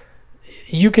zero,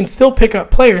 you can still pick up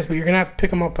players, but you're going to have to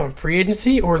pick them up on free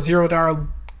agency or $0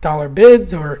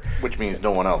 bids, or which means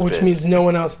no one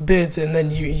else bids, and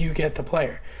then you get the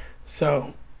player.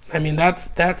 So I mean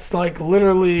that's like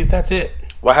literally that's it.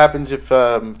 What happens if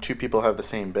two people have the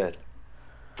same bid?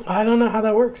 I don't know how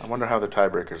that works. I wonder how the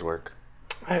tiebreakers work.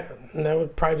 That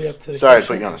would probably be up to the Sorry to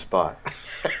put you on the spot.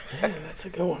 Yeah, that's a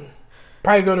good one.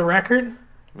 Probably go to record.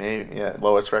 Maybe, yeah,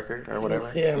 lowest record or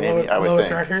whatever. Yeah, maybe lowest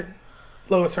record.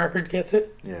 Lowest record gets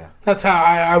it. Yeah. That's how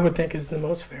I would think is the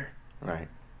most fair. Right.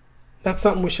 That's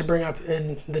something we should bring up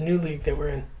in the new league that we're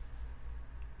in.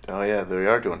 Oh, yeah. They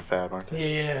are doing FAB, aren't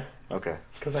they? Yeah. Okay.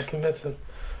 Because I convinced them.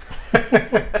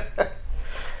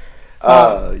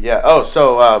 Yeah. Oh,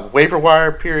 so waiver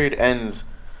wire period ends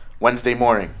Wednesday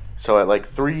morning. So at like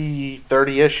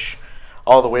 3:30-ish,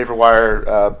 all the waiver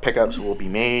wire pickups will be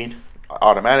made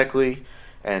automatically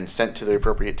and sent to the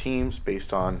appropriate teams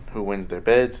based on who wins their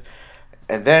bids.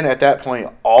 And then at that point,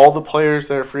 all the players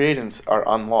that are free agents are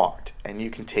unlocked, and you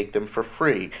can take them for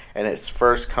free. And it's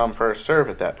first come, first serve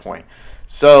at that point.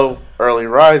 So early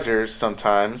risers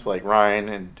sometimes, like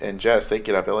Ryan and Jess, they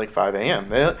get up at like 5 a.m.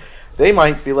 They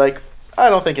might be like, I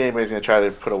don't think anybody's going to try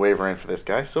to put a waiver in for this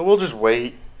guy, so we'll just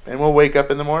wait, and we'll wake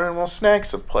up in the morning and we'll snag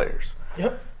some players.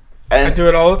 Yep. And I do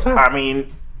it all the time. I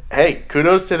mean, hey,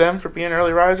 kudos to them for being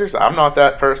early risers. I'm not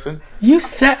that person. You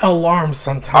set alarms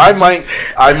sometimes.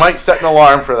 I might set an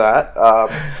alarm for that.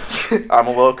 I'm a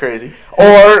little crazy.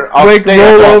 Or I'll stay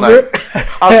up all night.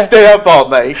 I'll stay up all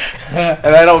night,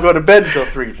 and I don't go to bed until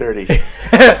 3:30.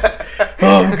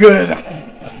 Oh, good.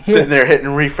 Sitting there hitting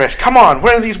refresh. Come on,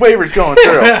 when are these waivers going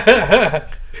through?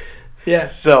 Yeah.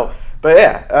 So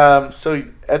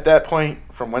at that point,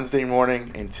 from Wednesday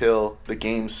morning until the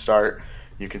games start,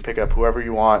 you can pick up whoever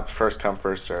you want, first come,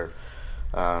 first serve.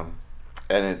 But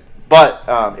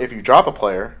if you drop a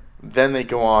player, then they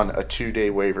go on a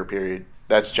 2-day waiver period.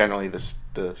 That's generally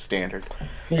the standard.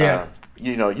 Yeah.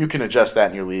 You can adjust that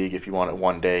in your league if you want it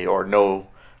 1 day or no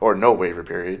waiver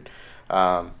period.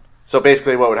 So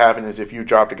basically what would happen is if you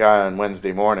dropped a guy on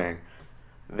Wednesday morning,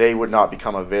 they would not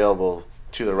become available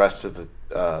to the rest of the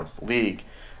league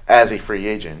as a free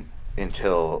agent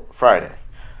until Friday.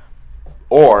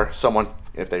 Or someone,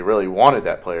 if they really wanted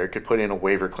that player, could put in a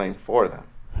waiver claim for them.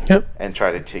 Yep. And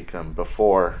try to take them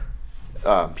before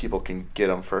people can get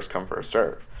them first come, first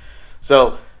serve.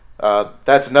 So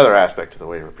that's another aspect of the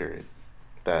waiver period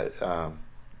that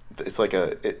it's like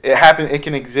it happen. It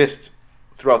can exist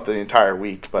throughout the entire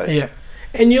week, but yeah.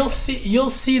 And you'll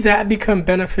see that become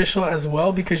beneficial as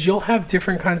well, because you'll have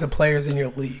different kinds of players in your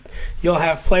league. You'll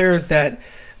have players that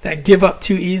give up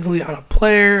too easily on a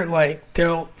player. Like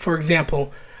for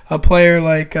example, a player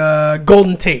like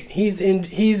Golden Tate. He's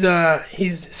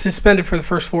suspended for the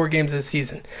first 4 games of the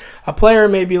season. A player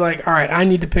may be like, all right, I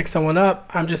need to pick someone up.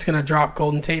 I'm just going to drop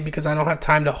Golden Tate because I don't have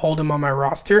time to hold him on my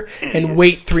roster and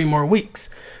wait 3 more weeks.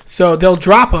 So they'll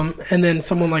drop him, and then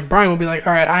someone like Bryan will be like,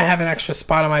 all right, I have an extra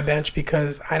spot on my bench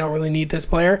because I don't really need this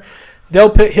player.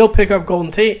 He'll pick up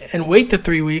Golden Tate and wait the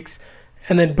 3 weeks,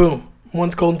 and then boom.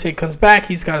 Once Golden Tate comes back,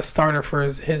 he's got a starter for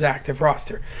his active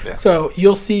roster. Yeah. So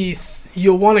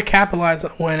you'll want to capitalize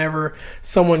whenever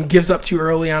someone gives up too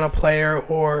early on a player,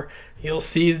 or you'll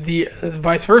see the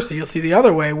vice versa. You'll see the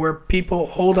other way where people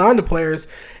hold on to players.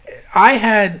 I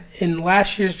had in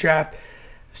last year's draft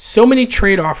so many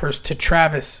trade offers to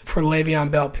Travis for Le'Veon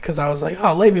Bell because I was like,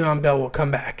 oh, Le'Veon Bell will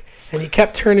come back. And he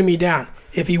kept turning me down.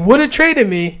 If he would have traded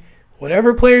me,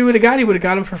 whatever player he would have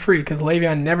got him for free because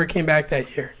Le'Veon never came back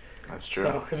that year. That's true.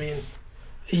 So, I mean,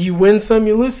 you win some,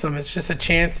 you lose some. It's just a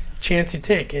chance you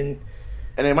take. And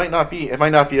it might not be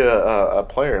a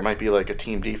player. It might be like a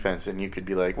team defense, and you could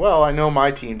be like, well, I know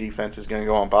my team defense is going to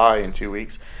go on bye in 2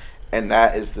 weeks, and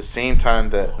that is the same time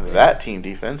that team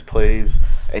defense plays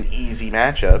an easy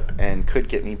matchup and could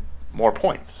get me more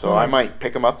points. So I might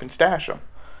pick them up and stash them.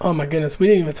 Oh, my goodness. We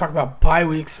didn't even talk about bye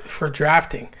weeks for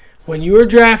drafting. When you are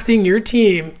drafting your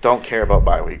team... Don't care about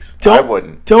bye weeks. I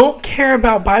wouldn't. Don't care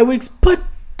about bye weeks, but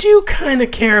do kind of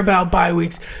care about bye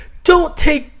weeks. Don't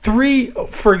take 3...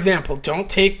 For example, don't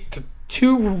take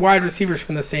 2 wide receivers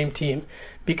from the same team,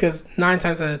 because 9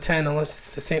 times out of 10, unless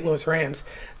it's the St. Louis Rams,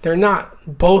 they're not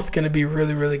both going to be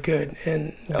really, really good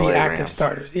and be active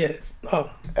starters. Yeah.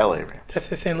 Oh. LA Rams. Did I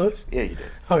say St. Louis? Yeah, you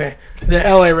did. Okay. The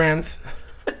LA Rams.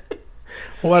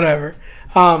 Whatever.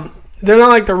 They're not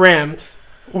like the Rams,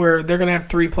 where they're going to have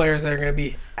 3 players that are going to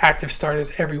be active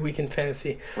starters every week in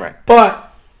fantasy. Right.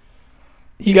 But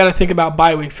you got to think about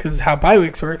bye weeks, because how bye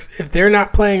weeks works, if they're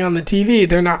not playing on the TV,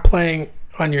 they're not playing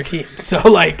on your team. So,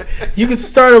 like, you can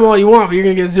start them all you want, but you're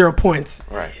going to get 0 points.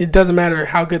 Right. It doesn't matter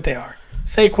how good they are.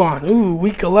 Saquon,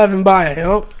 week 11 bye.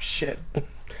 Oh, shit.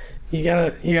 You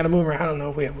gotta move around. I don't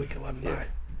know if we have week 11 bye.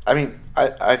 I mean,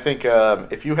 I think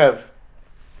if you have...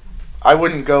 I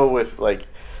wouldn't go with, like,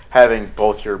 having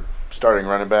both your starting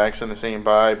running backs in the same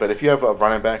bye, but if you have a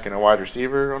running back and a wide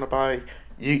receiver on a bye,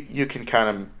 you can kind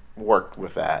of work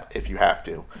with that if you have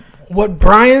to. What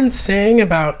Bryan's saying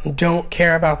about don't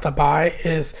care about the bye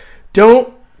is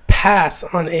don't pass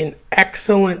on an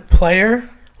excellent player,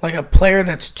 like a player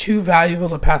that's too valuable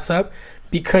to pass up,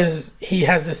 because he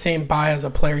has the same bye as a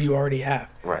player you already have.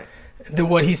 Right.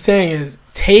 What he's saying is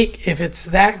if it's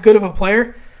that good of a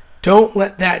player, don't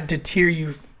let that deter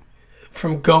you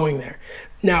from going there.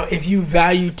 Now, if you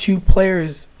value 2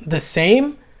 players the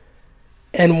same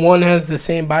and one has the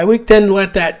same bye week, then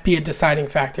let that be a deciding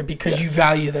factor because you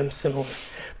value them similar.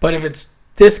 But if it's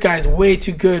this guy's way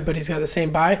too good but he's got the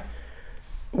same bye,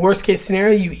 worst case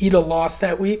scenario, you eat a loss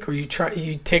that week, or you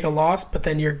take a loss, but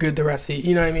then you're good the rest of the,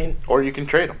 you know what I mean? Or you can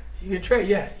trade him. You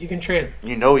can trade him.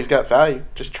 You know he's got value.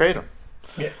 Just trade him.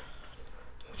 Yeah.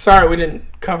 Sorry, we didn't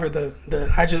cover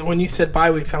when you said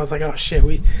bye weeks, I was like, oh shit,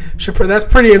 we should. That's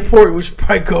pretty important. We should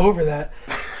probably go over that.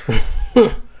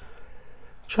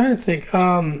 Trying to think.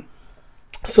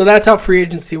 So that's how free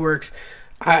agency works.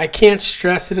 I can't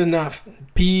stress it enough.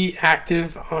 Be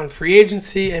active on free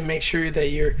agency and make sure that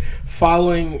you're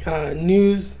following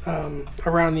news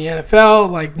around the NFL,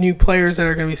 like new players that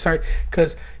are going to be starting.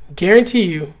 Because guarantee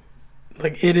you,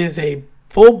 like, it is a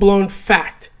full-blown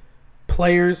fact,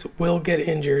 players will get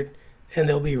injured, and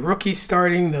there'll be rookies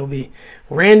starting. There'll be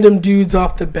random dudes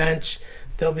off the bench.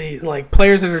 There'll be like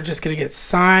players that are just going to get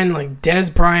signed. Like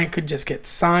Dez Bryant could just get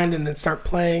signed and then start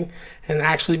playing and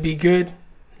actually be good.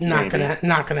 Not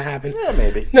gonna happen. Yeah,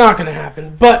 maybe. Not gonna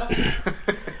happen. But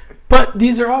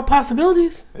these are all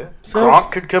possibilities. Yeah. So,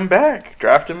 Gronk could come back.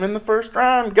 Draft him in the first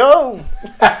round. Go.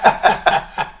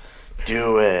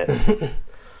 Do it.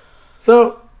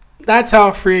 So that's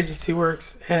how free agency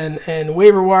works. And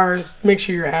waiver wires, make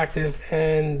sure you're active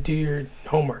and do your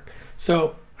homework.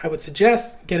 So I would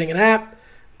suggest getting an app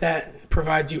that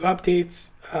provides you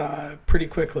updates pretty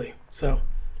quickly. So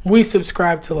we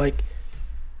subscribe to like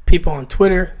people on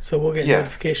Twitter, so we'll get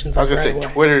notifications. I was going to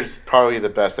say, Twitter's probably the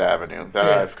best avenue that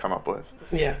I've come up with.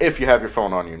 Yeah. If you have your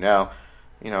phone on you. Now,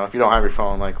 if you don't have your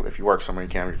phone, like if you work somewhere you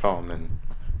can't have your phone, then,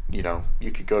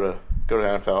 you could go to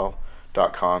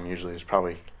NFL.com. Usually it's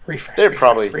probably... Refresh. They're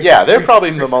probably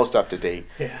the most up to date.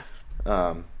 Yeah.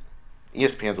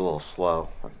 ESPN's a little slow.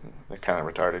 They're kind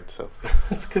of retarded, so.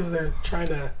 It's because they're trying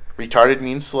to... Retarded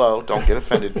means slow. Don't get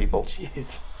offended, people.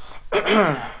 Jeez.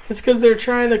 It's because they're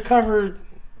trying to cover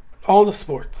all the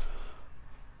sports.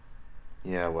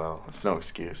 Yeah, well, it's no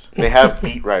excuse. They have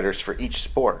beat writers for each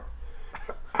sport.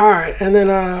 All right, and then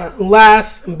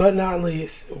last but not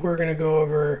least, we're going to go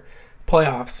over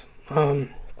playoffs.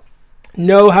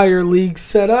 Know how your league's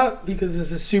set up because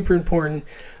this is super important.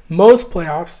 Most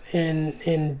playoffs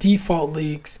in default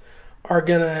leagues are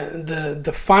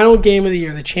the final game of the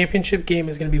year, the championship game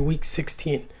is going to be week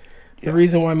 16. The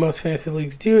reason why most fantasy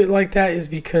leagues do it like that is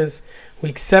because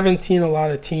week 17, a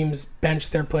lot of teams bench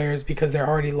their players because they're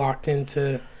already locked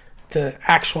into the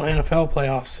actual NFL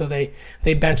playoffs. So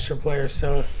they bench their players,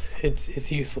 so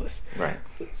it's useless.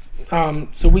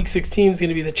 Right. So week 16 is going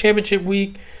to be the championship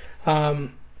week.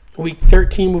 Week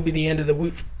 13 will be the end of the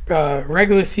week,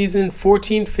 regular season.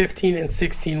 14, 15, and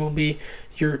 16 will be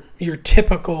your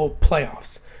typical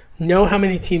playoffs. Know how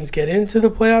many teams get into the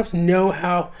playoffs. Know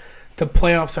how the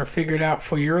playoffs are figured out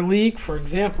for your league. For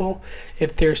example,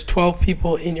 if there's 12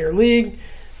 people in your league,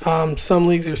 some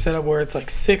leagues are set up where it's like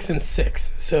 6 and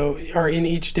 6, so are in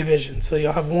each division. So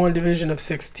you'll have one division of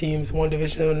 6 teams, one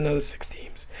division of another 6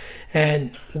 teams,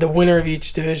 and the winner of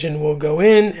each division will go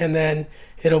in, and then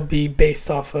it'll be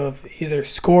based off of either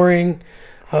scoring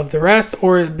of the rest,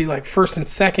 or it'd be like first and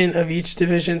second of each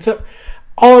division. So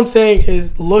all I'm saying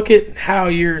is look at how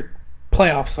your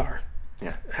playoffs are.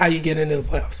 Yeah. How you get into the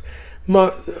playoffs.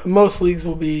 Most leagues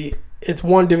will be, it's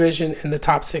one division and the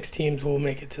top 6 teams will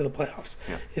make it to the playoffs.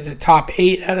 Yeah. Is it top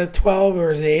 8 out of 12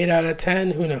 or is it 8 out of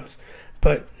 10? Who knows?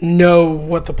 But know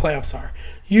what the playoffs are.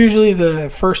 Usually the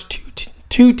first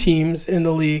two teams in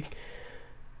the league,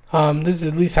 this is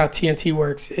at least how TNT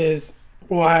works, is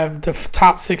we'll have the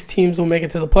top 6 teams will make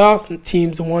it to the playoffs, and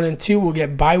teams 1 and 2 will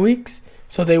get bye weeks,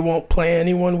 so they won't play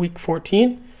anyone week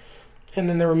 14. And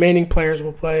then the remaining players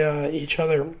will play each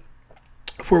other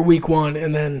for week 1,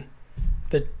 and then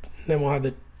we'll have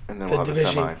the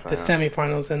division, the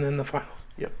semifinals, and then the finals.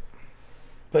 Yep.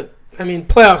 But I mean,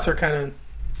 playoffs are kind of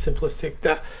simplistic.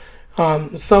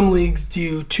 Some leagues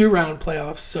do 2-round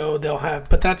playoffs, so they'll have,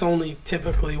 but that's only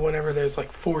typically whenever there's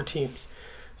like 4 teams.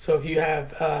 So if you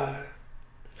have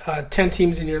 10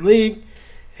 teams in your league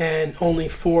and only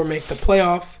 4 make the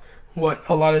playoffs, what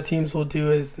a lot of teams will do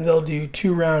is they'll do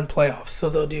 2-round playoffs. So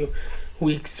they'll do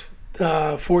weeks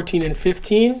 14 and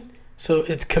 15. So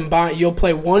it's combined. You'll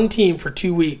play one team for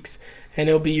 2 weeks, and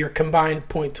it'll be your combined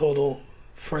point total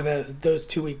for those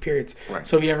 2-week periods. Right.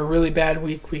 So if you have a really bad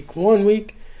week 1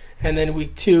 week, and then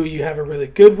week 2 you have a really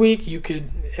good week, you could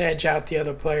edge out the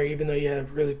other player even though you had a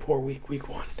really poor week 1.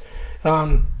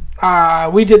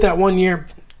 We did that one year.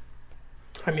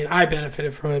 I mean, I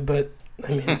benefited from it, but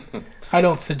I mean, I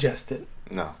don't suggest it.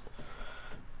 No.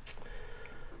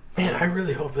 Man, I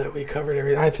really hope that we covered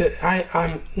everything.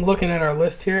 I'm looking at our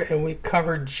list here, and we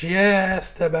covered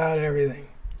just about everything.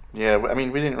 Yeah, I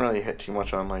mean, we didn't really hit too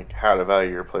much on like how to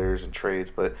value your players and trades,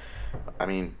 but I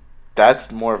mean,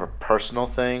 that's more of a personal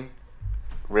thing,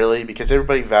 really, because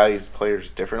everybody values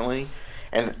players differently,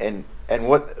 and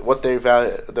what they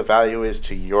value, the value is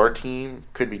to your team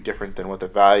could be different than what the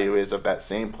value is of that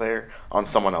same player on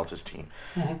someone else's team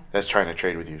that's trying to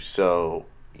trade with you. So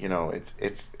you know,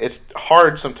 it's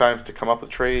hard sometimes to come up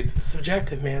with trades. It's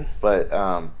subjective, man. But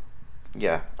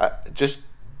yeah, just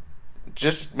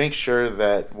make sure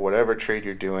that whatever trade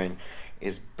you're doing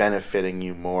is benefiting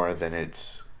you more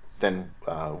than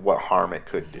what harm it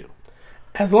could do.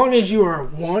 As long as you are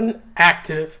 1,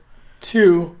 active,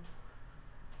 2,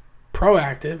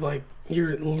 proactive, like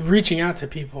you're reaching out to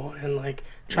people and like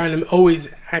trying to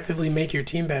always actively make your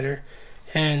team better,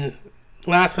 and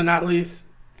last but not least,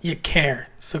 you care.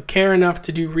 So care enough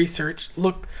to do research,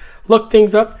 look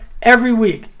things up every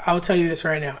week. I'll tell you this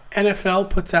right now. NFL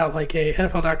puts out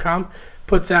NFL.com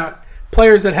puts out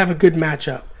players that have a good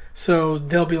matchup. So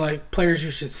they'll be like players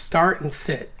you should start and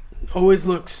sit. Always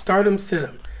look, start them, sit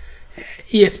them.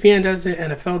 ESPN does it,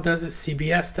 NFL does it,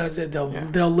 CBS does it.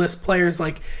 They'll list players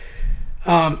like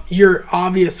your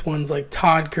obvious ones like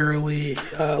Todd Gurley,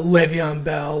 Le'Veon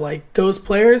Bell. Like those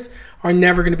players are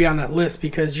never going to be on that list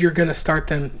because you're going to start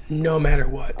them no matter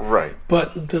what. Right.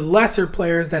 But the lesser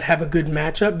players that have a good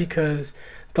matchup, because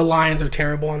the Lions are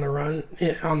terrible on the run,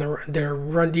 their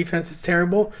run defense is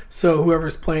terrible. So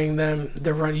whoever's playing them,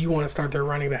 you want to start their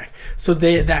running back. So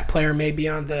that player may be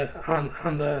on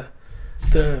the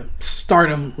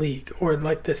stardom league, or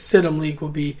like the sit-em league will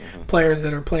be players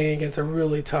that are playing against a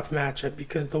really tough matchup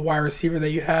because the wide receiver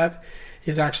that you have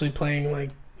is actually playing like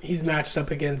he's matched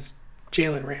up against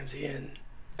Jalen Ramsey,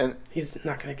 and he's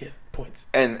not going to get. points.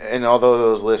 And although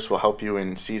those lists will help you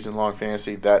in season-long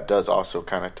fantasy, that does also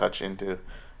kind of touch into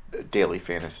daily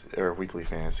fantasy or weekly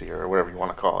fantasy or whatever you want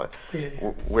to call it,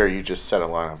 where you just set a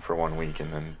lineup for 1 week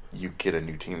and then you get a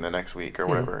new team the next week or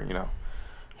whatever, you know.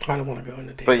 I don't want to go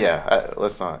into daily. But yeah,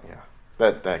 let's not. Yeah,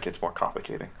 that gets more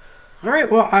complicating. All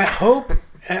right. Well, I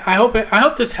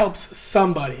hope this helps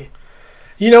somebody.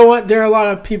 You know what? There are a lot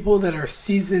of people that are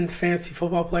seasoned fantasy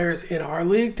football players in our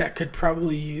league that could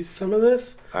probably use some of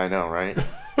this. I know, right?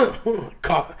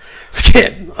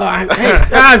 Skip.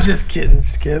 I'm just kidding,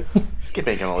 Skip. Skip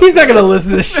ain't gonna listen. He's not gonna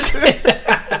listen to this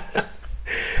shit.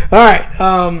 All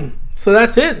right. So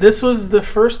that's it. This was the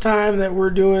first time that we're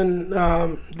doing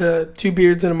the Two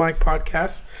Beards and a Mic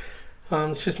podcast.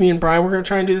 It's just me and Bryan. We're gonna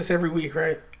try and do this every week,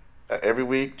 right? Every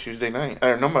week, Tuesday night.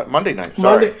 Monday night.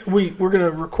 Sorry. We're going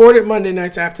to record it Monday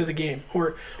nights after the game.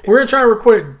 We're going to try to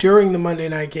record it during the Monday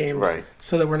night games. Right.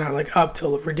 So that we're not like up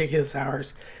till ridiculous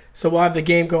hours. So we'll have the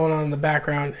game going on in the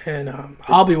background, and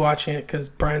I'll be watching it because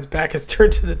Bryan's back is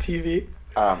turned to the TV.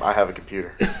 I have a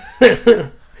computer.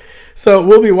 So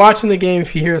we'll be watching the game.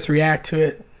 If you hear us react to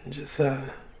it, just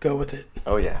go with it.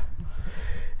 Oh, yeah.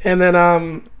 And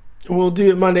then we'll do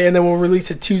it Monday, and then we'll release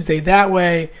it Tuesday. That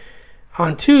way,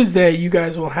 on Tuesday, you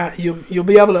guys will have you'll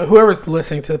be able to, whoever's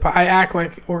listening to the podcast, I act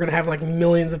like we're gonna have like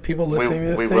millions of people listening to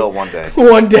this thing. We will one day.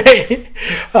 One day.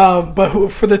 But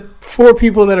for the 4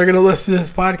 people that are gonna listen to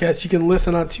this podcast, you can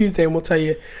listen on Tuesday, and we'll tell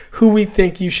you who we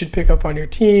think you should pick up on your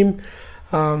team.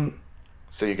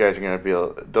 So you guys are gonna be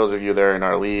those of you that are in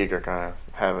our league are gonna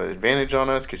have an advantage on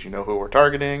us because you know who we're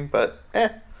targeting. But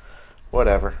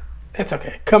whatever. It's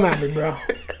okay. Come at me, bro.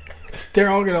 They're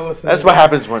all going to listen. That's what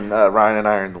happens when Ryan and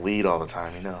I are in the lead all the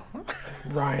time, you know.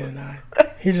 Ryan and I.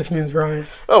 He just means Ryan.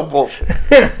 Oh, bullshit.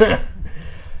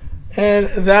 And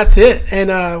that's it. And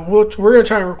we're going to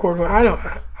try and record one.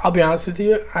 I'll be honest with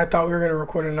you. I thought we were going to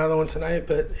record another one tonight,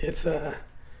 but it's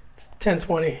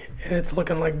 10:20, and it's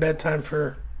looking like bedtime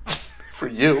for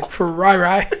you. For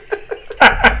Rai.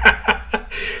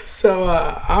 So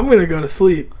I'm going to go to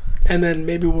sleep, and then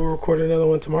maybe we'll record another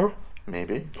one tomorrow.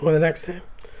 Maybe. Or the next day.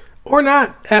 Or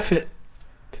not. F it.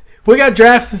 We got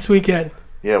drafts this weekend.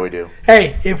 Yeah, we do.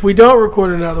 Hey, if we don't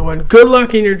record another one, good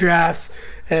luck in your drafts,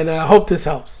 and I hope this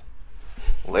helps.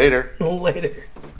 Later. Later.